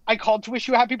 hi, I called to wish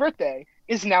you a happy birthday.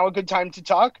 Is now a good time to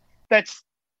talk? That's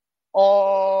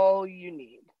all you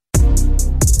need.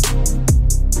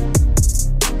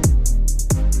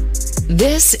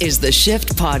 This is the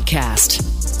Shift Podcast.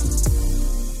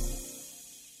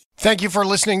 Thank you for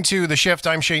listening to The Shift.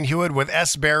 I'm Shane Hewitt with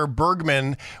S. Bear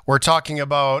Bergman. We're talking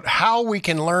about how we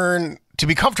can learn to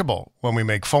be comfortable when we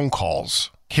make phone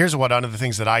calls. Here's one of the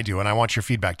things that I do, and I want your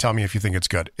feedback. Tell me if you think it's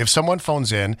good. If someone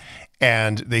phones in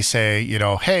and they say,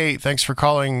 hey, thanks for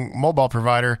calling mobile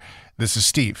provider. This is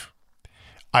Steve.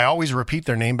 I always repeat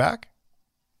their name back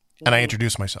and I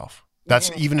introduce myself.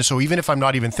 That's even if I'm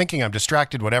not even thinking, I'm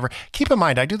distracted, whatever. Keep in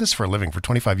mind, I do this for a living for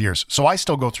 25 years. So I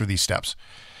still go through these steps.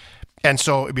 And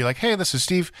so it'd be like, hey, this is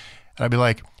Steve. And I'd be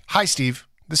like, hi, Steve.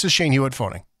 This is Shane Hewitt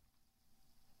phoning.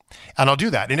 And I'll do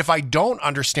that. And if I don't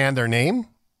understand their name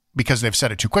because they've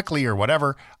said it too quickly or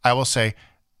whatever, I will say,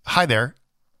 hi there.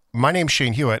 My name's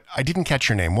Shane Hewitt. I didn't catch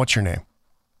your name. What's your name?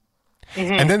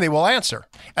 And then they will answer.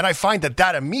 And I find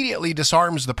that immediately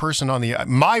disarms the person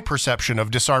my perception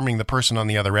of disarming the person on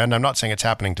the other end. I'm not saying it's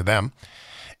happening to them.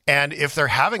 And if they're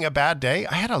having a bad day,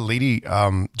 I had a lady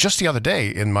just the other day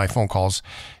in my phone calls.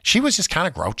 She was just kind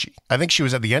of grouchy. I think she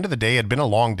was at the end of the day. It had been a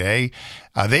long day.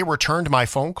 They returned my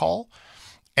phone call.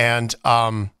 And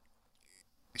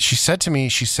she said to me,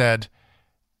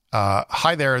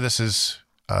 hi there, this is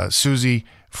Susie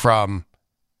from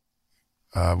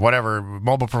whatever,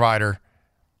 mobile provider.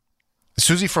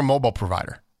 Susie from mobile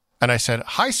provider. And I said,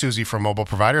 hi, Susie from mobile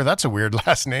provider. That's a weird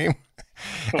last name.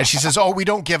 And she says, we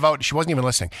don't give out, she wasn't even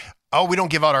listening. We don't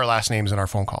give out our last names in our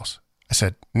phone calls. I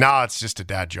said, no, it's just a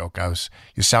dad joke.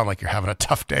 You sound like you're having a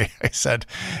tough day. I said,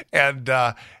 and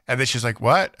then she's like,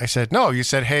 what? I said, no, you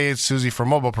said, hey, it's Susie from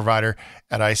mobile provider.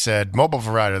 And I said, mobile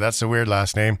provider, that's a weird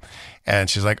last name. And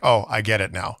she's like, oh, I get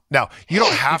it now. Now, you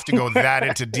don't have to go that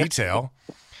into detail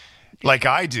like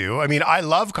I do. I mean, I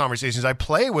love conversations. I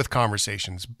play with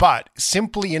conversations, but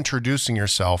simply introducing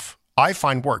yourself, I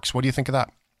find works. What do you think of that?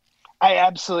 I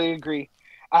absolutely agree.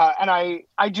 And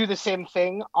I do the same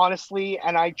thing, honestly,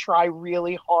 and I try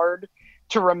really hard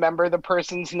to remember the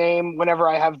person's name whenever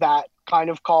I have that kind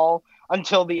of call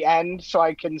until the end, so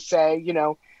I can say,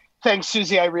 thanks,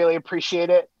 Susie, I really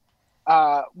appreciate it,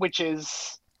 which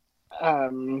is,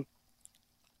 I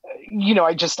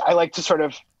like to sort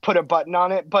of put a button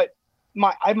on it. But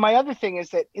my other thing is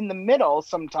that in the middle,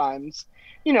 sometimes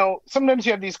you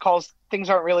have these calls, things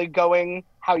aren't really going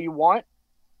how you want.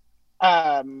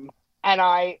 And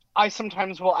I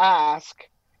sometimes will ask,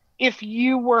 if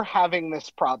you were having this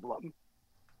problem,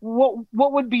 what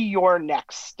would be your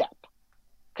next step?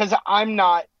 Because I'm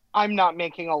not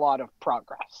making a lot of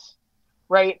progress,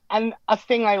 right? And a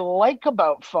thing I like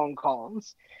about phone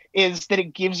calls is that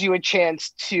it gives you a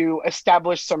chance to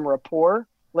establish some rapport.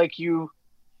 Like you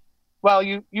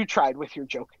tried with your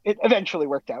joke. It eventually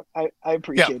worked out. I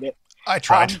appreciate it. I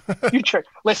tried. You tried.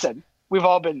 Listen, we've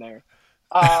all been there.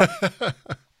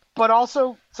 But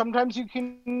also sometimes you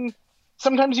can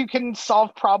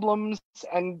solve problems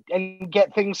and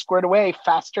get things squared away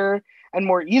faster and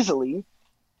more easily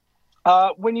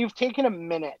when you've taken a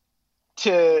minute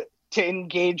to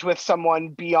engage with someone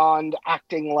beyond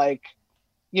acting like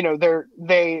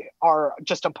they are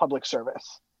just a public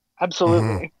service.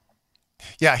 Absolutely.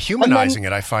 Yeah, humanizing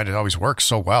it, I find it always works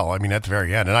so well. I mean, at the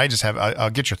very end. And I'll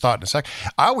get your thought in a sec.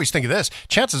 I always think of this.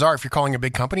 Chances are, if you're calling a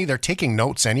big company, they're taking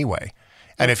notes anyway.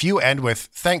 And if you end with,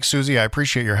 thanks, Susie, I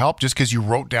appreciate your help, just because you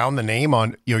wrote down the name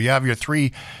on, you have your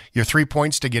three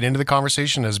points to get into the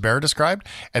conversation, as Bear described.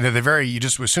 And then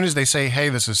as soon as they say, hey,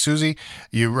 this is Susie,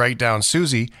 you write down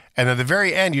Susie. And then at the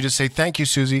very end, you just say, thank you,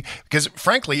 Susie. Because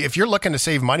frankly, if you're looking to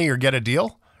save money or get a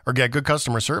deal, or get good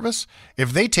customer service,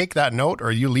 if they take that note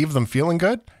or you leave them feeling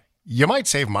good, you might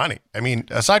save money. I mean,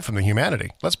 aside from the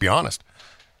humanity, let's be honest.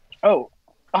 Oh,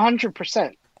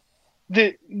 100%.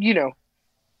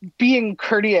 Being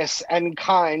courteous and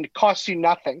kind costs you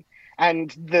nothing, and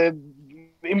the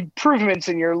improvements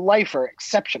in your life are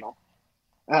exceptional.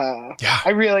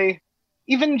 I really,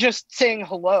 even just saying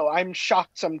hello, I'm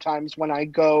shocked sometimes when I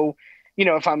go,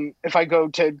 if I go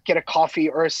to get a coffee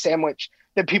or a sandwich,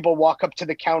 that people walk up to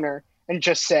the counter and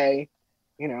just say,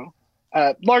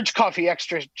 large coffee,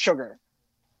 extra sugar.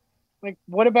 Like,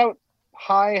 what about,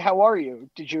 hi, how are you?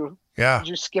 Did you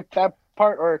skip that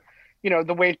part? Or,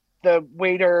 the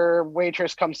waiter,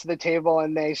 waitress comes to the table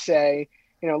and they say,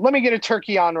 let me get a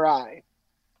turkey on rye.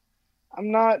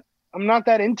 I'm not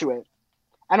that into it.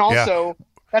 And also,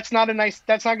 that's not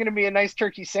going to be a nice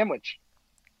turkey sandwich.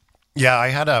 Yeah, I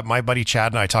had my buddy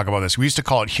Chad and I talk about this. We used to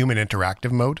call it human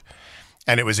interactive mode.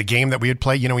 And it was a game that we would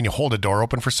play, when you hold a door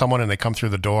open for someone and they come through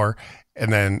the door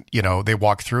and then, they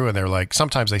walk through and they're like,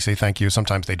 sometimes they say thank you,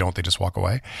 sometimes they don't, they just walk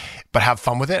away. But have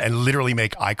fun with it and literally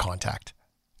make eye contact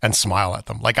and smile at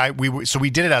them. So we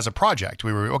did it as a project.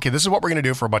 We were, okay, this is what we're going to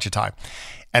do for a bunch of time.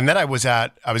 And then I was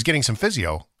getting some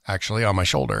physio actually on my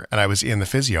shoulder, and I was in the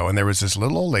physio, and there was this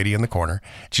little old lady in the corner.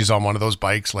 She's on one of those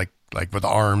bikes, like with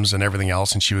arms and everything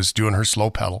else. And she was doing her slow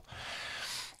pedal.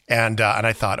 And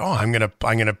I thought, I'm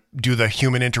gonna do the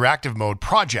human interactive mode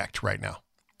project right now.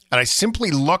 And I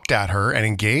simply looked at her and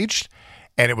engaged,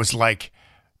 and it was like,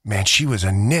 man, she was a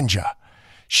ninja.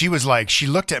 She was like, she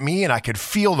looked at me and I could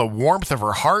feel the warmth of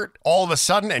her heart all of a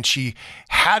sudden, and she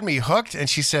had me hooked, and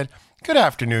she said, "Good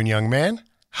afternoon, young man.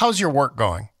 How's your work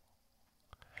going?"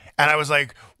 And I was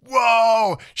like,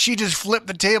 whoa, she just flipped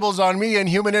the tables on me in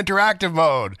human interactive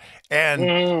mode.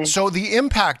 And so the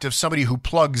impact of somebody who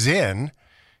plugs in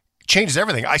changes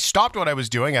everything. I stopped what I was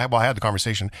doing. I had the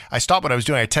conversation. I stopped what I was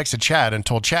doing. I texted Chad and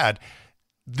told Chad,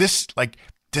 this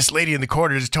lady in the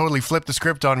corner just totally flipped the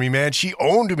script on me, man. She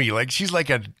owned me. Like, she's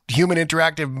like a human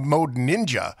interactive mode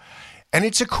ninja. And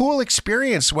it's a cool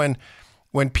experience when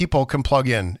people can plug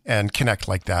in and connect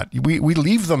like that. We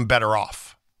leave them better off.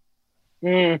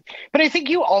 But I think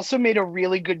you also made a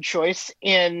really good choice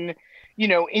in,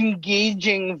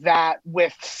 engaging that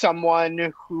with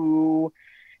someone who,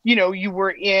 you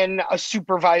were in a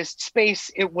supervised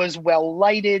space. It was well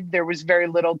lighted. There was very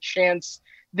little chance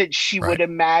that she would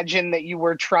imagine that you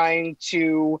were trying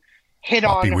to hit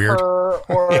on her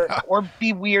or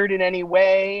be weird in any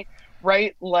way,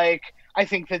 right? Like, I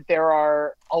think that there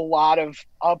are a lot of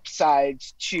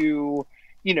upsides to,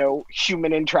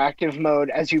 human interactive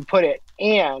mode, as you put it.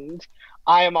 And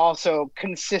I am also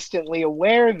consistently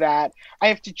aware that I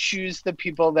have to choose the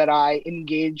people that I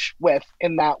engage with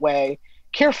in that way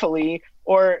carefully,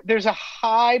 or there's a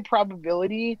high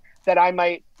probability that I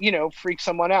might, freak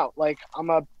someone out. Like, I'm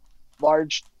a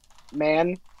large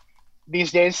man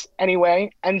these days anyway.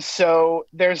 And so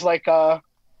there's I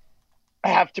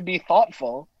have to be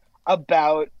thoughtful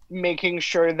about making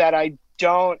sure that I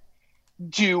don't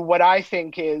do what I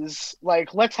think is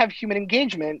let's have human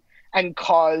engagement and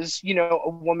cause, a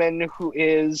woman who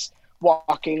is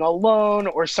walking alone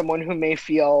or someone who may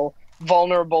feel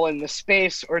vulnerable in the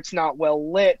space, or it's not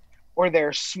well lit, or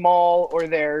they're small, or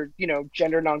they're,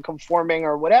 gender nonconforming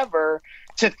or whatever,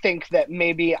 to think that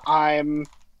maybe I'm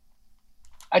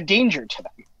a danger to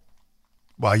them.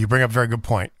 Well, you bring up a very good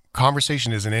point.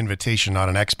 Conversation is an invitation, not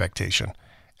an expectation.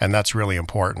 And that's really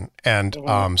important. And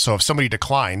so if somebody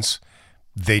declines,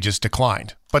 they just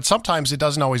declined. But sometimes it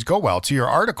doesn't always go well. To your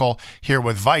article here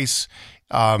with Vice,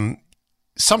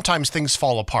 sometimes things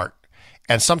fall apart.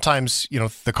 And sometimes,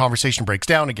 the conversation breaks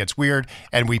down, it gets weird,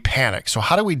 and we panic. So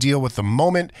how do we deal with the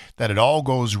moment that it all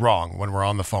goes wrong when we're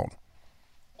on the phone?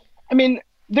 I mean,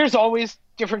 there's always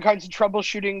different kinds of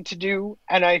troubleshooting to do.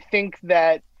 And I think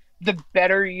that the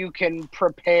better you can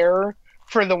prepare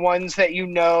for the ones that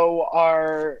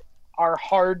are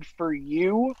hard for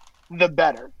you, the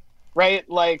better. Right?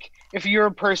 Like, if you're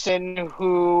a person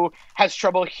who has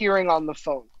trouble hearing on the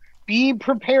phone, be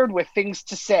prepared with things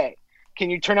to say. Can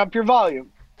you turn up your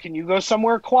volume? Can you go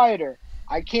somewhere quieter?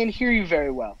 I can't hear you very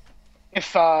well.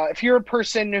 If you're a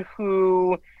person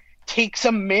who takes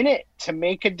a minute to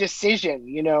make a decision,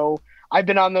 I've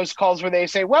been on those calls where they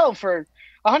say, well, for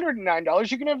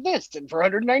 $109 you can have this, and for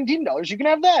 $119 you can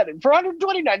have that, and for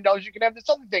 $129 you can have this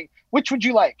other thing. Which would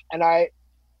you like? And I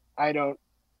don't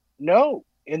know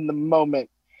in the moment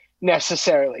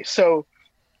necessarily. So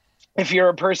if you're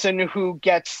a person who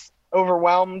gets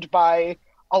overwhelmed by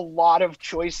a lot of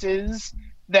choices,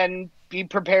 then be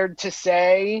prepared to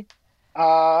say,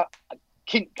 I'm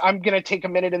going to take a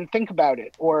minute and think about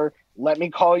it, or let me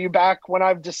call you back when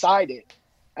I've decided.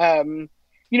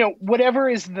 Whatever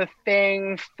is the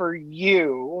thing for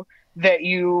you that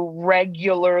you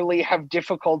regularly have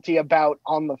difficulty about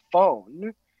on the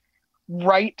phone,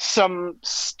 write some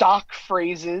stock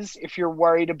phrases if you're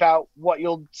worried about what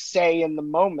you'll say in the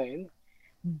moment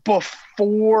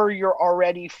before you're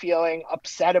already feeling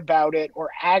upset about it or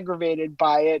aggravated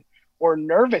by it or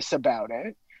nervous about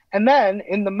it. And then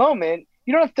in the moment,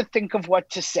 you don't have to think of what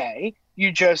to say.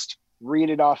 You just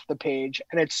read it off the page,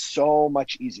 and it's so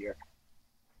much easier.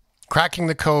 Cracking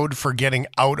the code for getting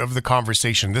out of the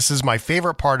conversation. This is my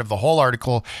favorite part of the whole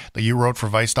article that you wrote for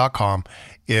Vice.com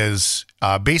is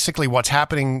basically what's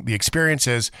happening. The experience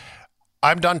is,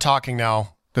 I'm done talking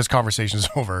now. this conversation's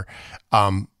over,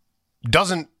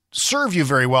 doesn't serve you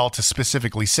very well to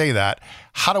specifically say that.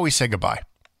 How do we say goodbye?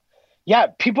 Yeah,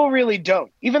 people really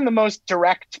don't. Even the most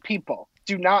direct people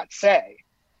do not say,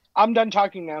 I'm done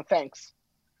talking now, thanks.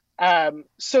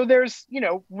 So there's,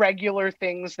 regular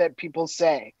things that people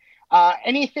say.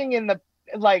 Anything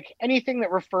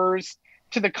that refers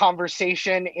to the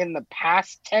conversation in the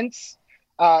past tense.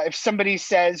 If somebody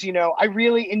says, I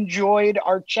really enjoyed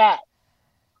our chat,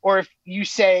 or if you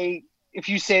say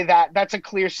that, that's a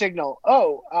clear signal.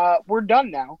 Oh, we're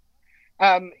done now.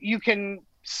 You can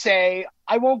say,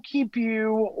 I won't keep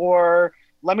you, or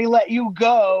let me let you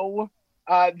go.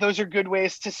 Those are good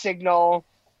ways to signal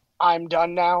I'm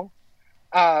done now.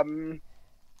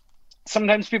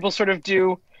 Sometimes people sort of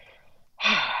do,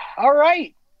 all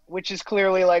right, which is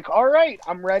clearly like, all right,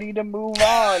 I'm ready to move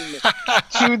on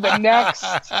to the next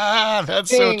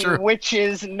That's thing, so true. which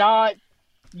is not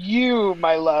you,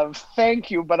 my love.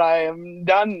 Thank you, but I am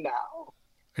done now.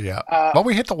 Yeah. Well,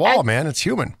 we hit the wall, man. It's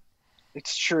human.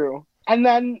 It's true. And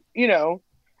then,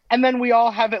 we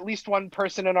all have at least one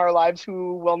person in our lives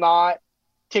who will not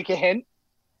take a hint,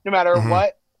 no matter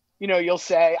what. You'll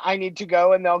say, I need to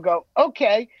go, and they'll go,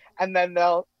 okay. And then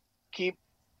they'll keep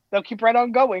right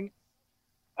on going.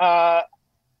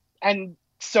 And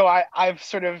so I've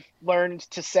sort of learned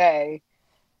to say,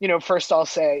 first I'll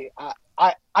say,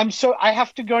 I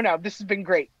have to go now. This has been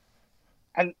great.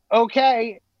 And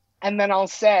okay. And then I'll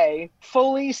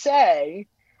fully say,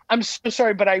 I'm so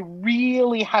sorry, but I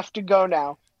really have to go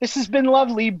now. This has been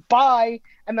lovely. Bye.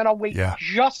 And then I'll wait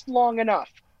just long enough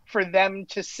for them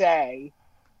to say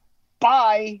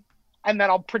bye. And then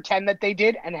I'll pretend that they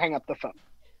did and hang up the phone.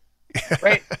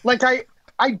 Right? Like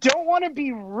I don't want to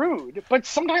be rude, but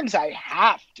sometimes I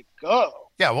have to go.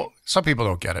 Yeah, well, some people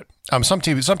don't get it.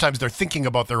 Sometimes they're thinking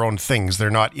about their own things.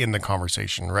 They're not in the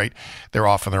conversation, right? They're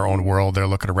off in their own world. They're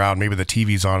looking around. Maybe the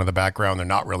TV's on in the background. They're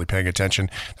not really paying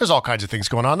attention. There's all kinds of things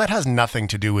going on. That has nothing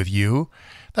to do with you.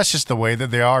 That's just the way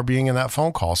that they are being in that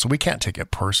phone call. So we can't take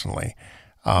it personally.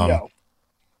 No.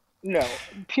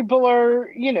 People are,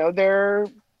 they're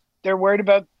worried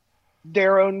about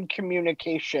their own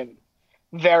communication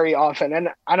very often. And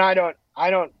I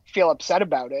don't feel upset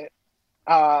about it.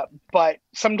 But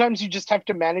sometimes you just have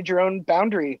to manage your own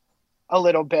boundary a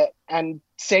little bit and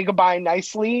say goodbye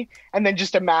nicely, and then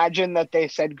just imagine that they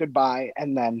said goodbye,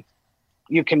 and then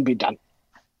you can be done.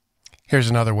 Here's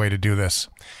another way to do this.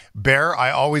 Bear,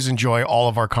 I always enjoy all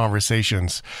of our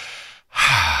conversations.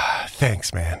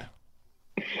 Thanks, man.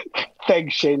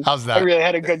 Thanks, Shane. How's that? I really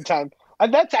had a good time.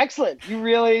 That's excellent. You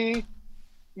really,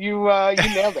 you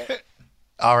nailed it.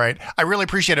 All right. I really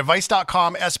appreciate it.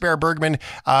 Vice.com, S. Bear Bergman.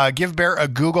 Give Bear a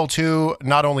Google too.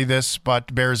 Not only this,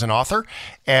 but Bear is an author.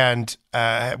 And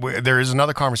there is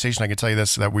another conversation, I can tell you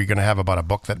this, that we're going to have about a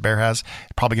book that Bear has.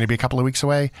 Probably going to be a couple of weeks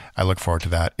away. I look forward to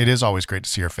that. It is always great to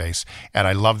see your face. And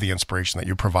I love the inspiration that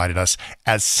you provided us.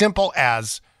 As simple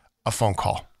as a phone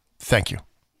call. Thank you.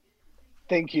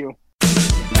 Thank you.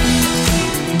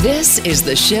 This is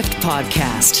the Shift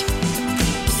Podcast.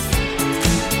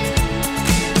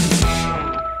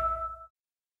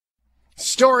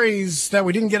 Stories that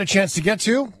we didn't get a chance to get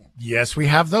to. Yes, we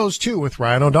have those too with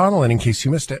Ryan O'Donnell. And in case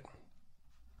you missed it.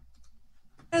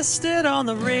 Missed it on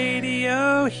the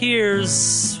radio.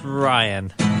 Here's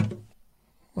Ryan.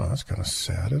 Well, that's kind of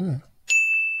sad, isn't it?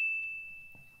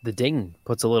 The ding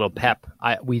puts a little pep.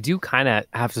 We do kind of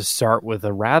have to start with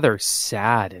a rather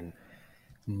sad and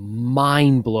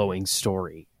mind-blowing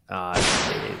story.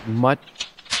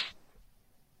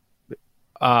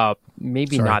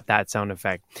 Maybe Sorry. Not that sound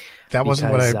effect. That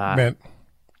wasn't what I meant.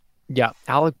 Yeah,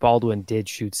 Alec Baldwin did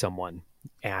shoot someone,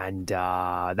 and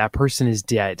that person is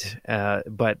dead.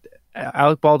 But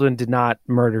Alec Baldwin did not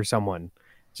murder someone.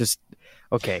 Just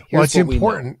okay. Well, it's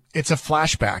important. It's a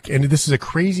flashback, and this is a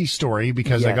crazy story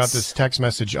because I got Yes. this text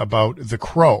message about The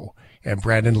Crow and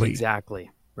Brandon Lee. Exactly,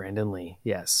 Brandon Lee.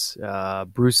 Yes,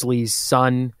 Bruce Lee's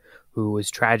son, who was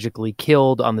tragically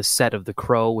killed on the set of The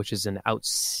Crow, which is an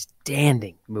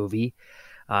outstanding movie.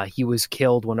 He was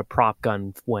killed when a prop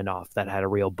gun went off that had a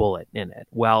real bullet in it.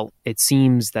 Well, it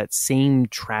seems that same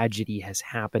tragedy has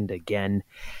happened again.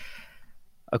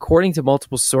 According to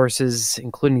multiple sources,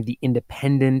 including The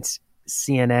Independent,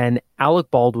 CNN, Alec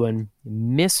Baldwin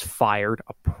misfired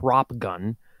a prop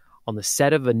gun on the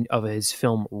set of his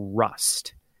film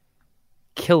Rust,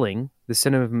 killing the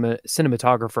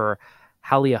cinematographer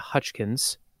Halia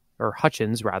Hutchins,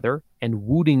 and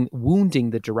wounding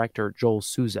the director Joel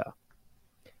Souza.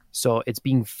 So it's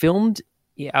being filmed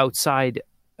outside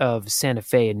of Santa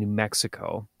Fe in New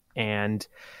Mexico, and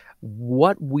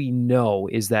What we know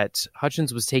is that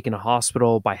Hutchins was taken to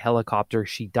hospital by helicopter.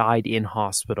 She died in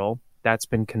hospital. That's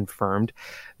been confirmed.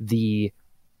 The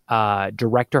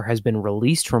director has been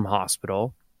released from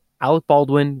hospital. Alec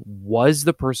Baldwin was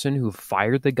the person who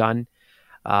fired the gun.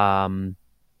 And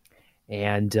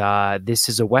this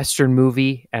is a Western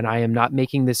movie, and I am not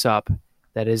making this up,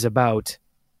 that is about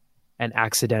an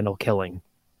accidental killing.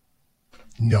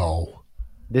 No.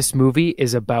 This movie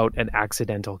is about an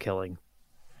accidental killing.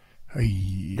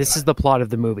 This is the plot of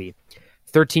the movie.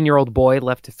 13-year-old boy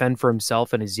left to fend for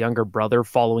himself and his younger brother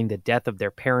following the death of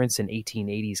their parents in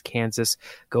 1880s Kansas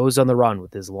goes on the run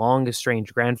with his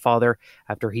long-estranged grandfather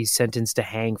after he's sentenced to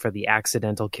hang for the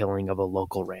accidental killing of a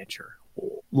local rancher.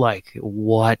 Like,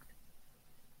 what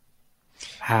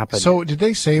happened? So did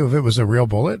they say if it was a real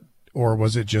bullet, or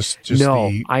was it just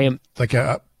no,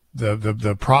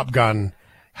 the prop gun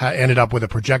ended up with a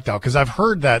projectile? Because I've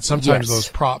heard that sometimes those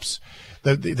props,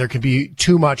 there can be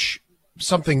too much,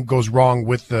 something goes wrong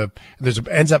with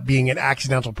ends up being an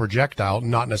accidental projectile,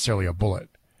 not necessarily a bullet.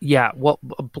 Yeah, well,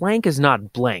 blank is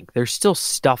not blank. There's still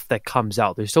stuff that comes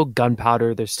out. There's still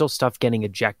gunpowder. There's still stuff getting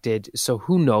ejected. So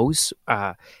who knows?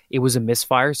 It was a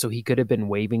misfire, so he could have been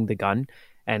waving the gun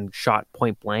and shot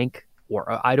point blank.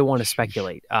 Or I don't want to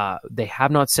speculate. They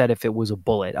have not said if it was a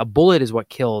bullet. A bullet is what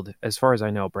killed, as far as I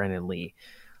know, Brandon Lee.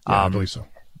 Yeah, I believe so.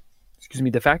 Excuse me.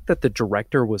 The fact that the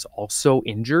director was also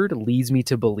injured leads me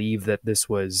to believe that this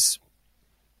was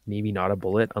maybe not a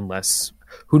bullet, unless,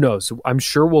 who knows? I'm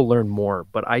sure we'll learn more,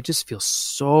 but I just feel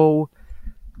so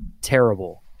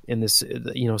terrible in this,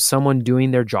 someone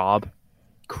doing their job,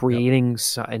 creating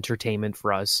entertainment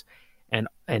for us, and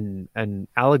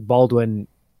Alec Baldwin,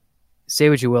 say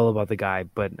what you will about the guy,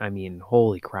 but I mean,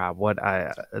 holy crap,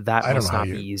 that must not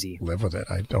be easy. Live with it.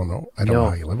 I don't know. I don't know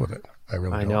how you live with it. I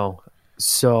really don't. I know.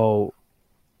 So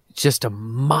just a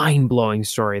mind-blowing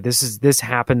story. This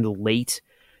happened late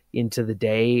into the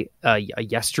day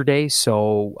yesterday,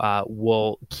 so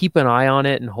we'll keep an eye on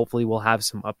it, and hopefully we'll have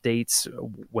some updates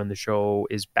when the show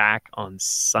is back on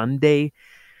Sunday.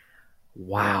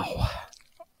 Wow.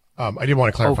 I did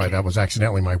want to clarify that was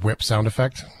accidentally my whip sound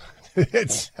effect.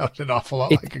 It sounded an awful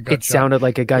lot like a gunshot. It sounded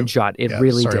like a gunshot. It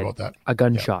really did. Sorry about that. A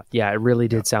gunshot. Yeah, it really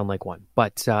did sound like one,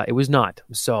 but it was not.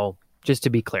 So just to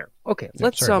be clear. Okay,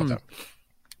 let's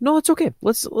No, it's okay.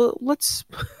 Let's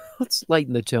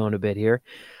lighten the tone a bit here.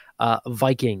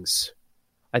 Vikings.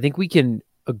 I think we can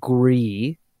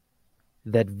agree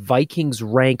that Vikings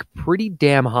rank pretty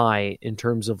damn high in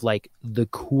terms of like the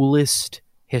coolest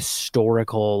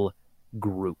historical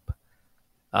group.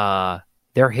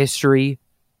 Their history,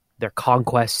 their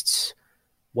conquests,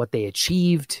 what they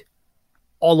achieved,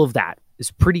 all of that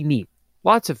is pretty neat.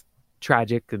 Lots of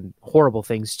tragic and horrible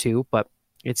things too, but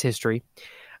it's history.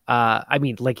 I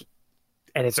mean, like,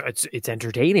 and it's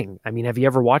entertaining. I mean, have you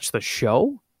ever watched the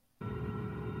show?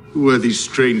 Who are these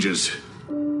strangers?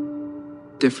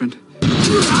 Different.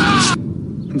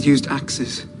 And used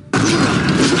axes.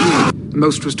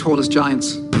 Most were as tall as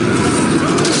giants.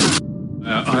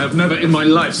 I have never in my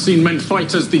life seen men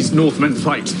fight as these Northmen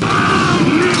fight.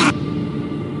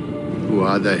 Who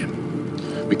are they?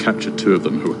 We captured two of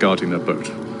them who were guarding their boat.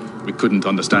 We couldn't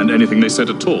understand anything they said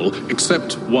at all,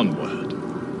 except one word.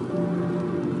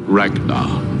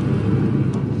 Ragnar.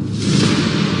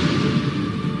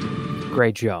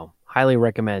 Great show. Highly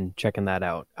recommend checking that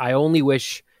out. I only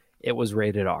wish it was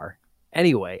rated R.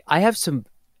 Anyway, I have some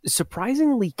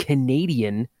surprisingly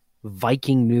Canadian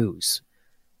Viking news.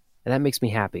 And that makes me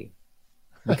happy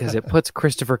because it puts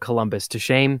Christopher Columbus to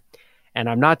shame. And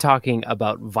I'm not talking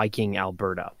about Viking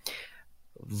Alberta.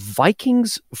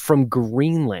 Vikings from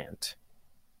Greenland,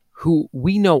 who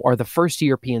we know are the first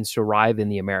Europeans to arrive in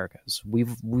the Americas.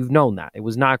 We've known that. It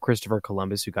was not Christopher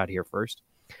Columbus who got here first.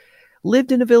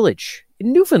 Lived in a village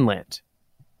in Newfoundland.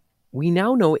 We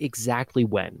now know exactly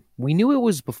when. We knew it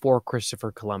was before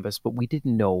Christopher Columbus, but we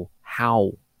didn't know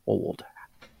how old.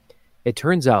 It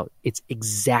turns out it's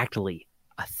exactly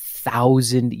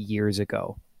 1,000 years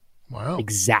ago. Wow.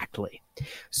 Exactly.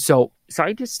 So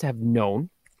scientists have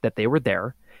known that they were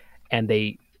there, and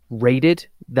they raided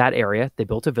that area. They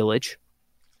built a village,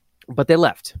 but they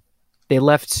left. They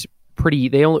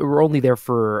were only there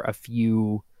for a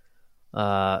few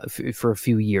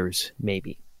years,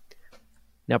 maybe.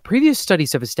 Now, previous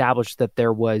studies have established that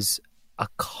there was a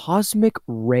cosmic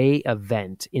ray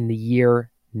event in the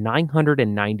year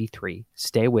 993,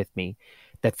 stay with me,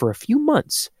 that for a few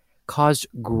months caused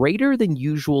greater than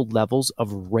usual levels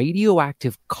of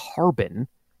radioactive carbon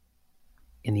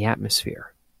in the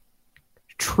atmosphere.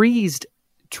 Trees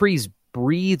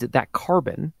breathe that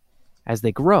carbon as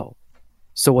they grow.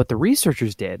 So what the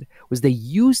researchers did was they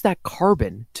used that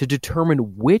carbon to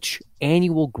determine which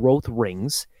annual growth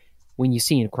rings, when you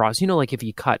see it across, like if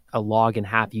you cut a log in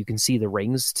half, you can see the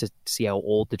rings to see how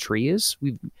old the tree is.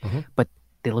 But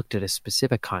they looked at a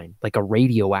specific kind, like a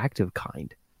radioactive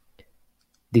kind.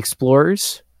 The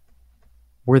explorers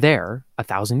were there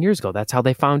 1,000 years ago. That's how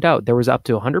they found out. There was up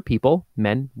to 100 people,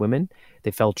 men, women.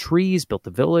 They felled trees, built the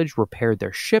village, repaired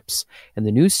their ships, and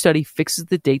the new study fixes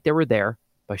the date they were there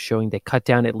by showing they cut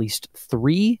down at least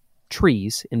 3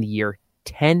 trees in the year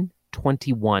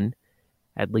 1021,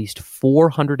 at least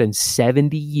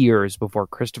 470 years before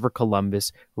Christopher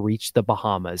Columbus reached the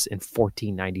Bahamas in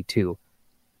 1492.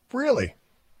 Really?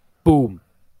 Boom.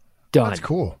 Done. That's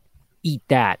cool. Eat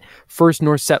that. First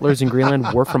Norse settlers in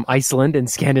Greenland were from Iceland and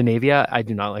Scandinavia. I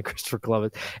do not like Christopher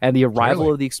Columbus. And the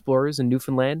arrival of the explorers in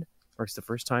Newfoundland marks the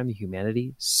first time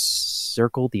humanity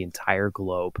circled the entire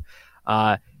globe.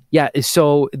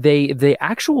 So the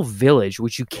actual village,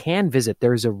 which you can visit,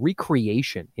 there's a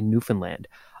recreation in Newfoundland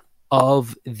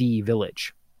of the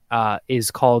village,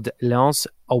 is called L'Anse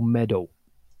au Meadow,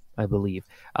 I believe,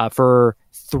 for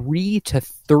 3 to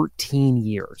 13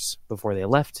 years before they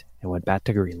left and went back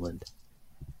to Greenland.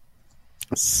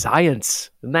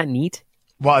 Science. Isn't that neat?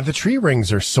 Well, the tree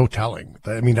rings are so telling.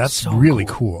 I mean, that's so really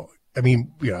cool. I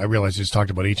mean, I realize you just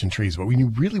talked about ancient trees, but when you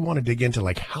really want to dig into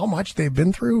like how much they've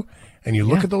been through and you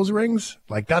look at those rings,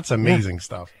 like that's amazing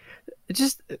stuff.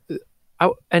 Just,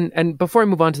 and before I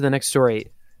move on to the next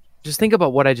story, just think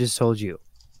about what I just told you.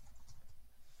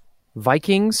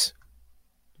 Vikings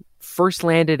first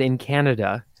landed in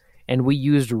Canada, and we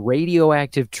used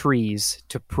radioactive trees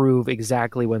to prove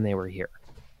exactly when they were here.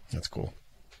 That's cool.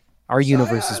 Our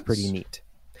universe is pretty neat.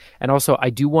 And also, I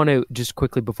do want to just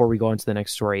quickly, before we go on to the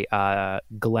next story,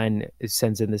 Glenn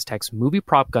sends in this text. Movie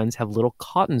prop guns have little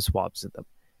cotton swabs in them,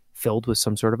 filled with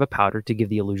some sort of a powder to give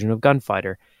the illusion of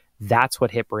gunfighter. That's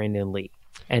what hit Brandon Lee.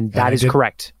 And that is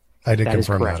correct. I did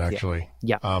confirm that, actually.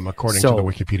 Yeah. According to the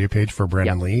Wikipedia page for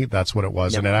Brandon Lee, that's what it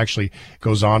was. And it actually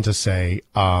goes on to say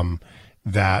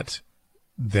that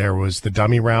there was the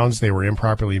dummy rounds. They were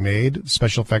improperly made.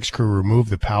 Special effects crew removed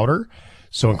the powder.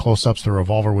 So in close-ups, the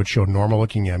revolver would show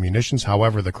normal-looking ammunitions.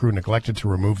 However, the crew neglected to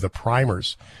remove the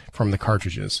primers from the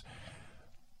cartridges.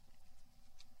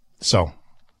 So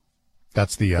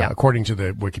that's the according to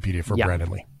the Wikipedia for Brandon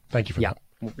Lee. Thank you for that.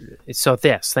 So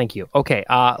thank you. Okay,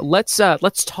 let's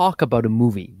talk about a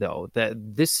movie though.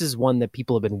 This is one that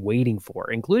people have been waiting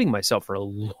for, including myself, for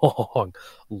a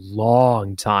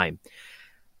long time.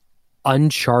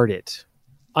 Uncharted.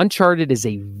 Uncharted is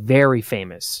a very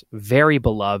famous, very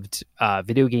beloved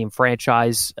video game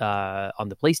franchise on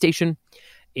the PlayStation.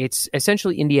 It's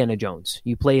essentially Indiana Jones.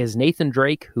 You play as Nathan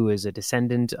Drake, who is a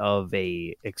descendant of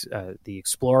the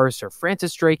explorer Sir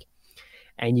Francis Drake,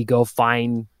 and you go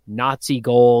find Nazi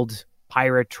gold,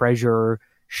 pirate treasure,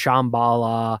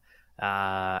 Shambhala,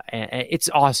 and it's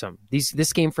awesome.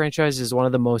 This game franchise is one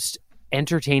of the most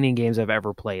entertaining games I've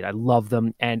ever played. I love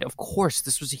them, and of course,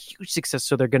 this was a huge success,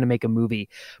 so they're going to make a movie.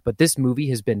 But this movie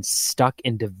has been stuck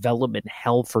in development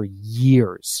hell for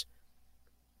years.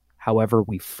 However,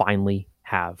 we finally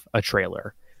have a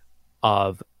trailer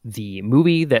of the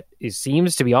movie that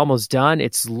seems to be almost done.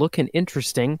 It's looking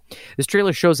interesting. This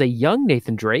trailer shows a young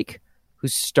Nathan Drake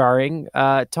who's starring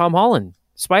Tom Holland,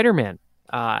 Spider-Man,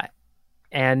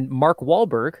 and Mark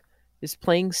Wahlberg is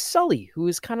playing Sully, who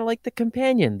is kind of like the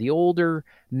companion, the older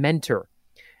mentor.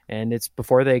 And it's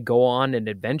before they go on an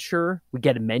adventure. We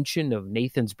get a mention of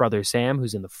Nathan's brother Sam,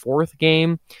 who's in the 4th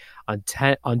game.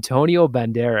 Antonio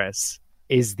Banderas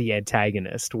is the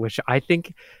antagonist, which I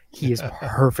think he is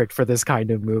perfect for this kind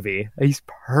of movie. He's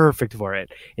perfect for it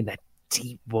in that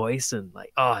deep voice, and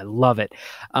I love it.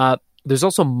 There's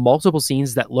also multiple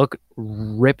scenes that look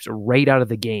ripped right out of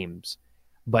the games,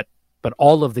 but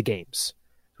all of the games,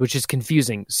 which is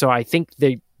confusing. So I think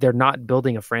they're not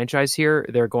building a franchise here.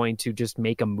 They're going to just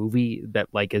make a movie that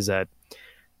is a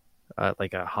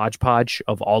hodgepodge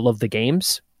of all of the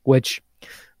games, which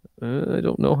I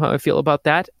don't know how I feel about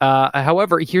that.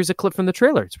 However, here's a clip from the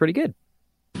trailer. It's pretty good.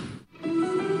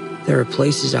 There are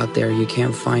places out there you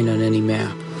can't find on any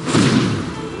map.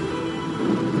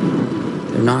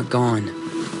 They're not gone.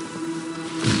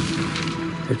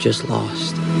 They're just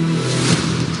lost.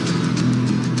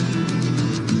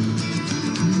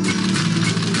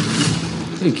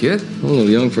 Hey, kid. A little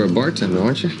young for a bartender,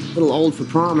 aren't you? A little old for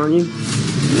prom, aren't you?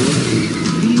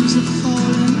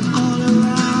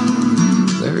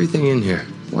 Everything in here.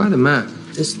 Why the map?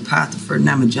 This is the path that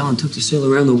Ferdinand Magellan took to sail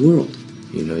around the world.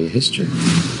 You know your history.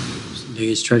 It's the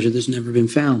biggest treasure that's never been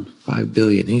found. 5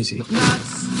 billion, easy.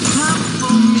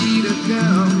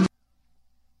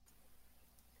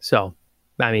 So,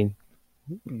 I mean,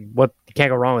 what you can't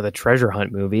go wrong with a treasure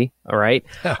hunt movie. All right.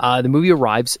 The movie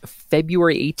arrives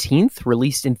February 18th,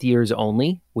 released in theaters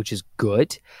only, which is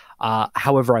good.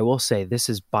 However, I will say this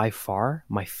is by far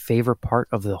my favorite part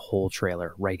of the whole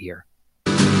trailer right here.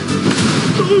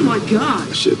 Oh my God!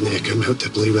 I shouldn't have come out to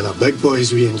play with the big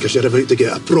boys, Ian, because you're about to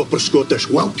get a proper Scottish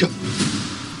welcome.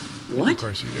 What? Of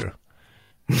course you do.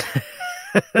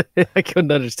 I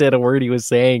couldn't understand a word he was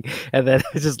saying, and then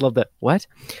I just love that. What?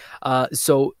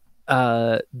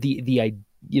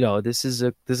 This is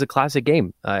a classic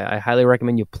game. I highly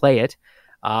recommend you play it.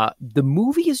 The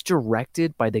movie is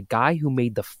directed by the guy who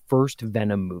made the first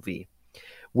Venom movie,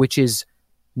 which is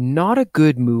not a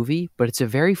good movie, but it's a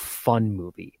very fun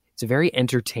movie. It's very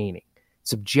entertaining.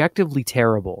 It's objectively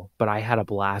terrible, but I had a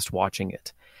blast watching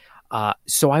it.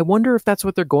 So I wonder if that's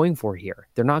what they're going for here.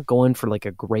 They're not going for like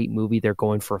a great movie. They're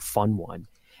going for a fun one.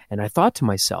 And I thought to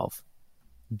myself,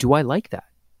 do I like that?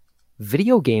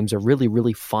 Video games are really,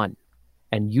 really fun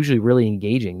and usually really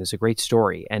engaging. There's a great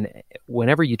story. And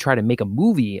whenever you try to make a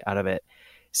movie out of it,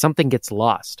 something gets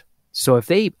lost. So if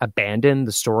they abandon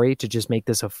the story to just make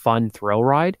this a fun thrill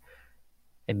ride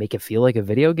and make it feel like a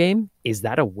video game, is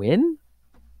that a win?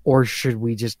 Or should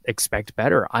we just expect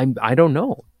better? I don't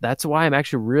know. That's why I'm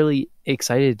actually really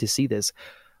excited to see this.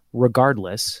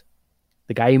 Regardless,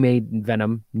 the guy who made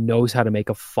Venom knows how to make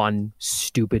a fun,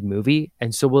 stupid movie,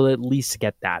 and so we'll at least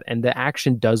get that. And the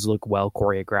action does look well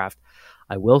choreographed.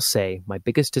 I will say my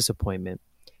biggest disappointment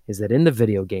is that in the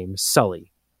video game,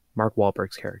 Sully, Mark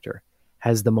Wahlberg's character,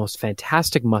 has the most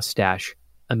fantastic mustache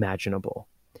imaginable.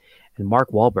 And Mark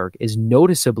Wahlberg is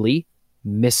noticeably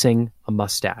missing a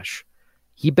mustache.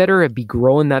 He better be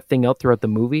growing that thing out throughout the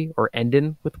movie or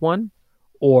ending with one,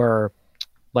 or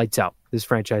lights out. This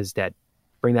franchise is dead.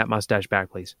 Bring that mustache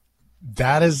back, please.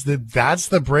 That's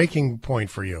the breaking point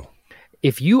for you.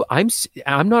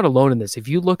 I'm not alone in this. If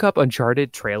you look up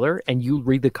Uncharted trailer and you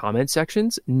read the comment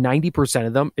sections, 90%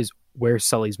 of them is where's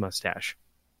Sully's mustache.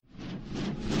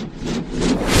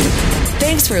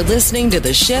 Thanks for listening to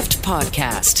the Shift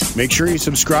Podcast. Make sure you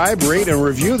subscribe, rate, and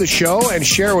review the show, and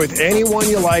share with anyone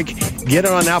you like. Get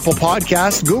it on Apple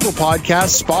Podcasts, Google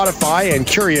Podcasts, Spotify, and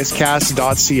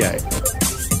CuriousCast.ca.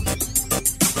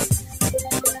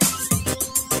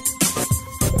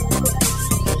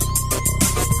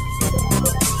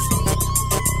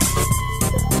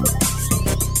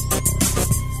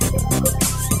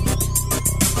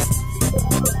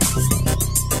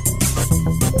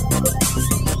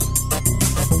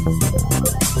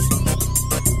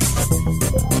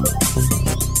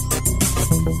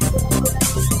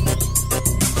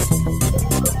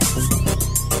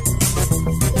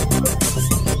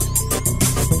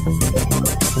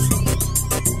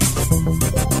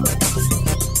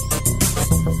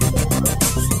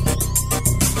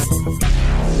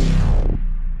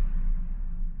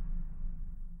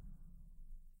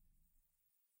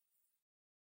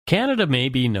 Canada may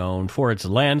be known for its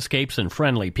landscapes and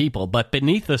friendly people, but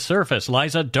beneath the surface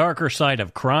lies a darker side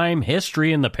of crime,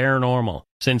 history, and the paranormal.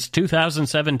 Since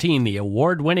 2017, the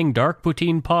award-winning Dark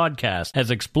Poutine podcast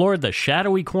has explored the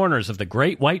shadowy corners of the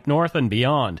Great White North and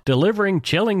beyond, delivering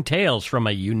chilling tales from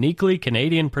a uniquely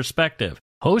Canadian perspective.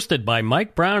 Hosted by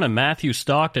Mike Brown and Matthew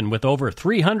Stockton with over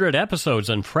 300 episodes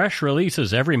and fresh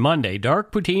releases every Monday,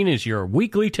 Dark Poutine is your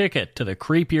weekly ticket to the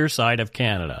creepier side of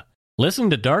Canada. Listen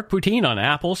to Dark Poutine on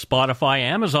Apple, Spotify,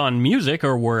 Amazon Music,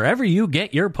 or wherever you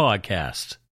get your podcasts.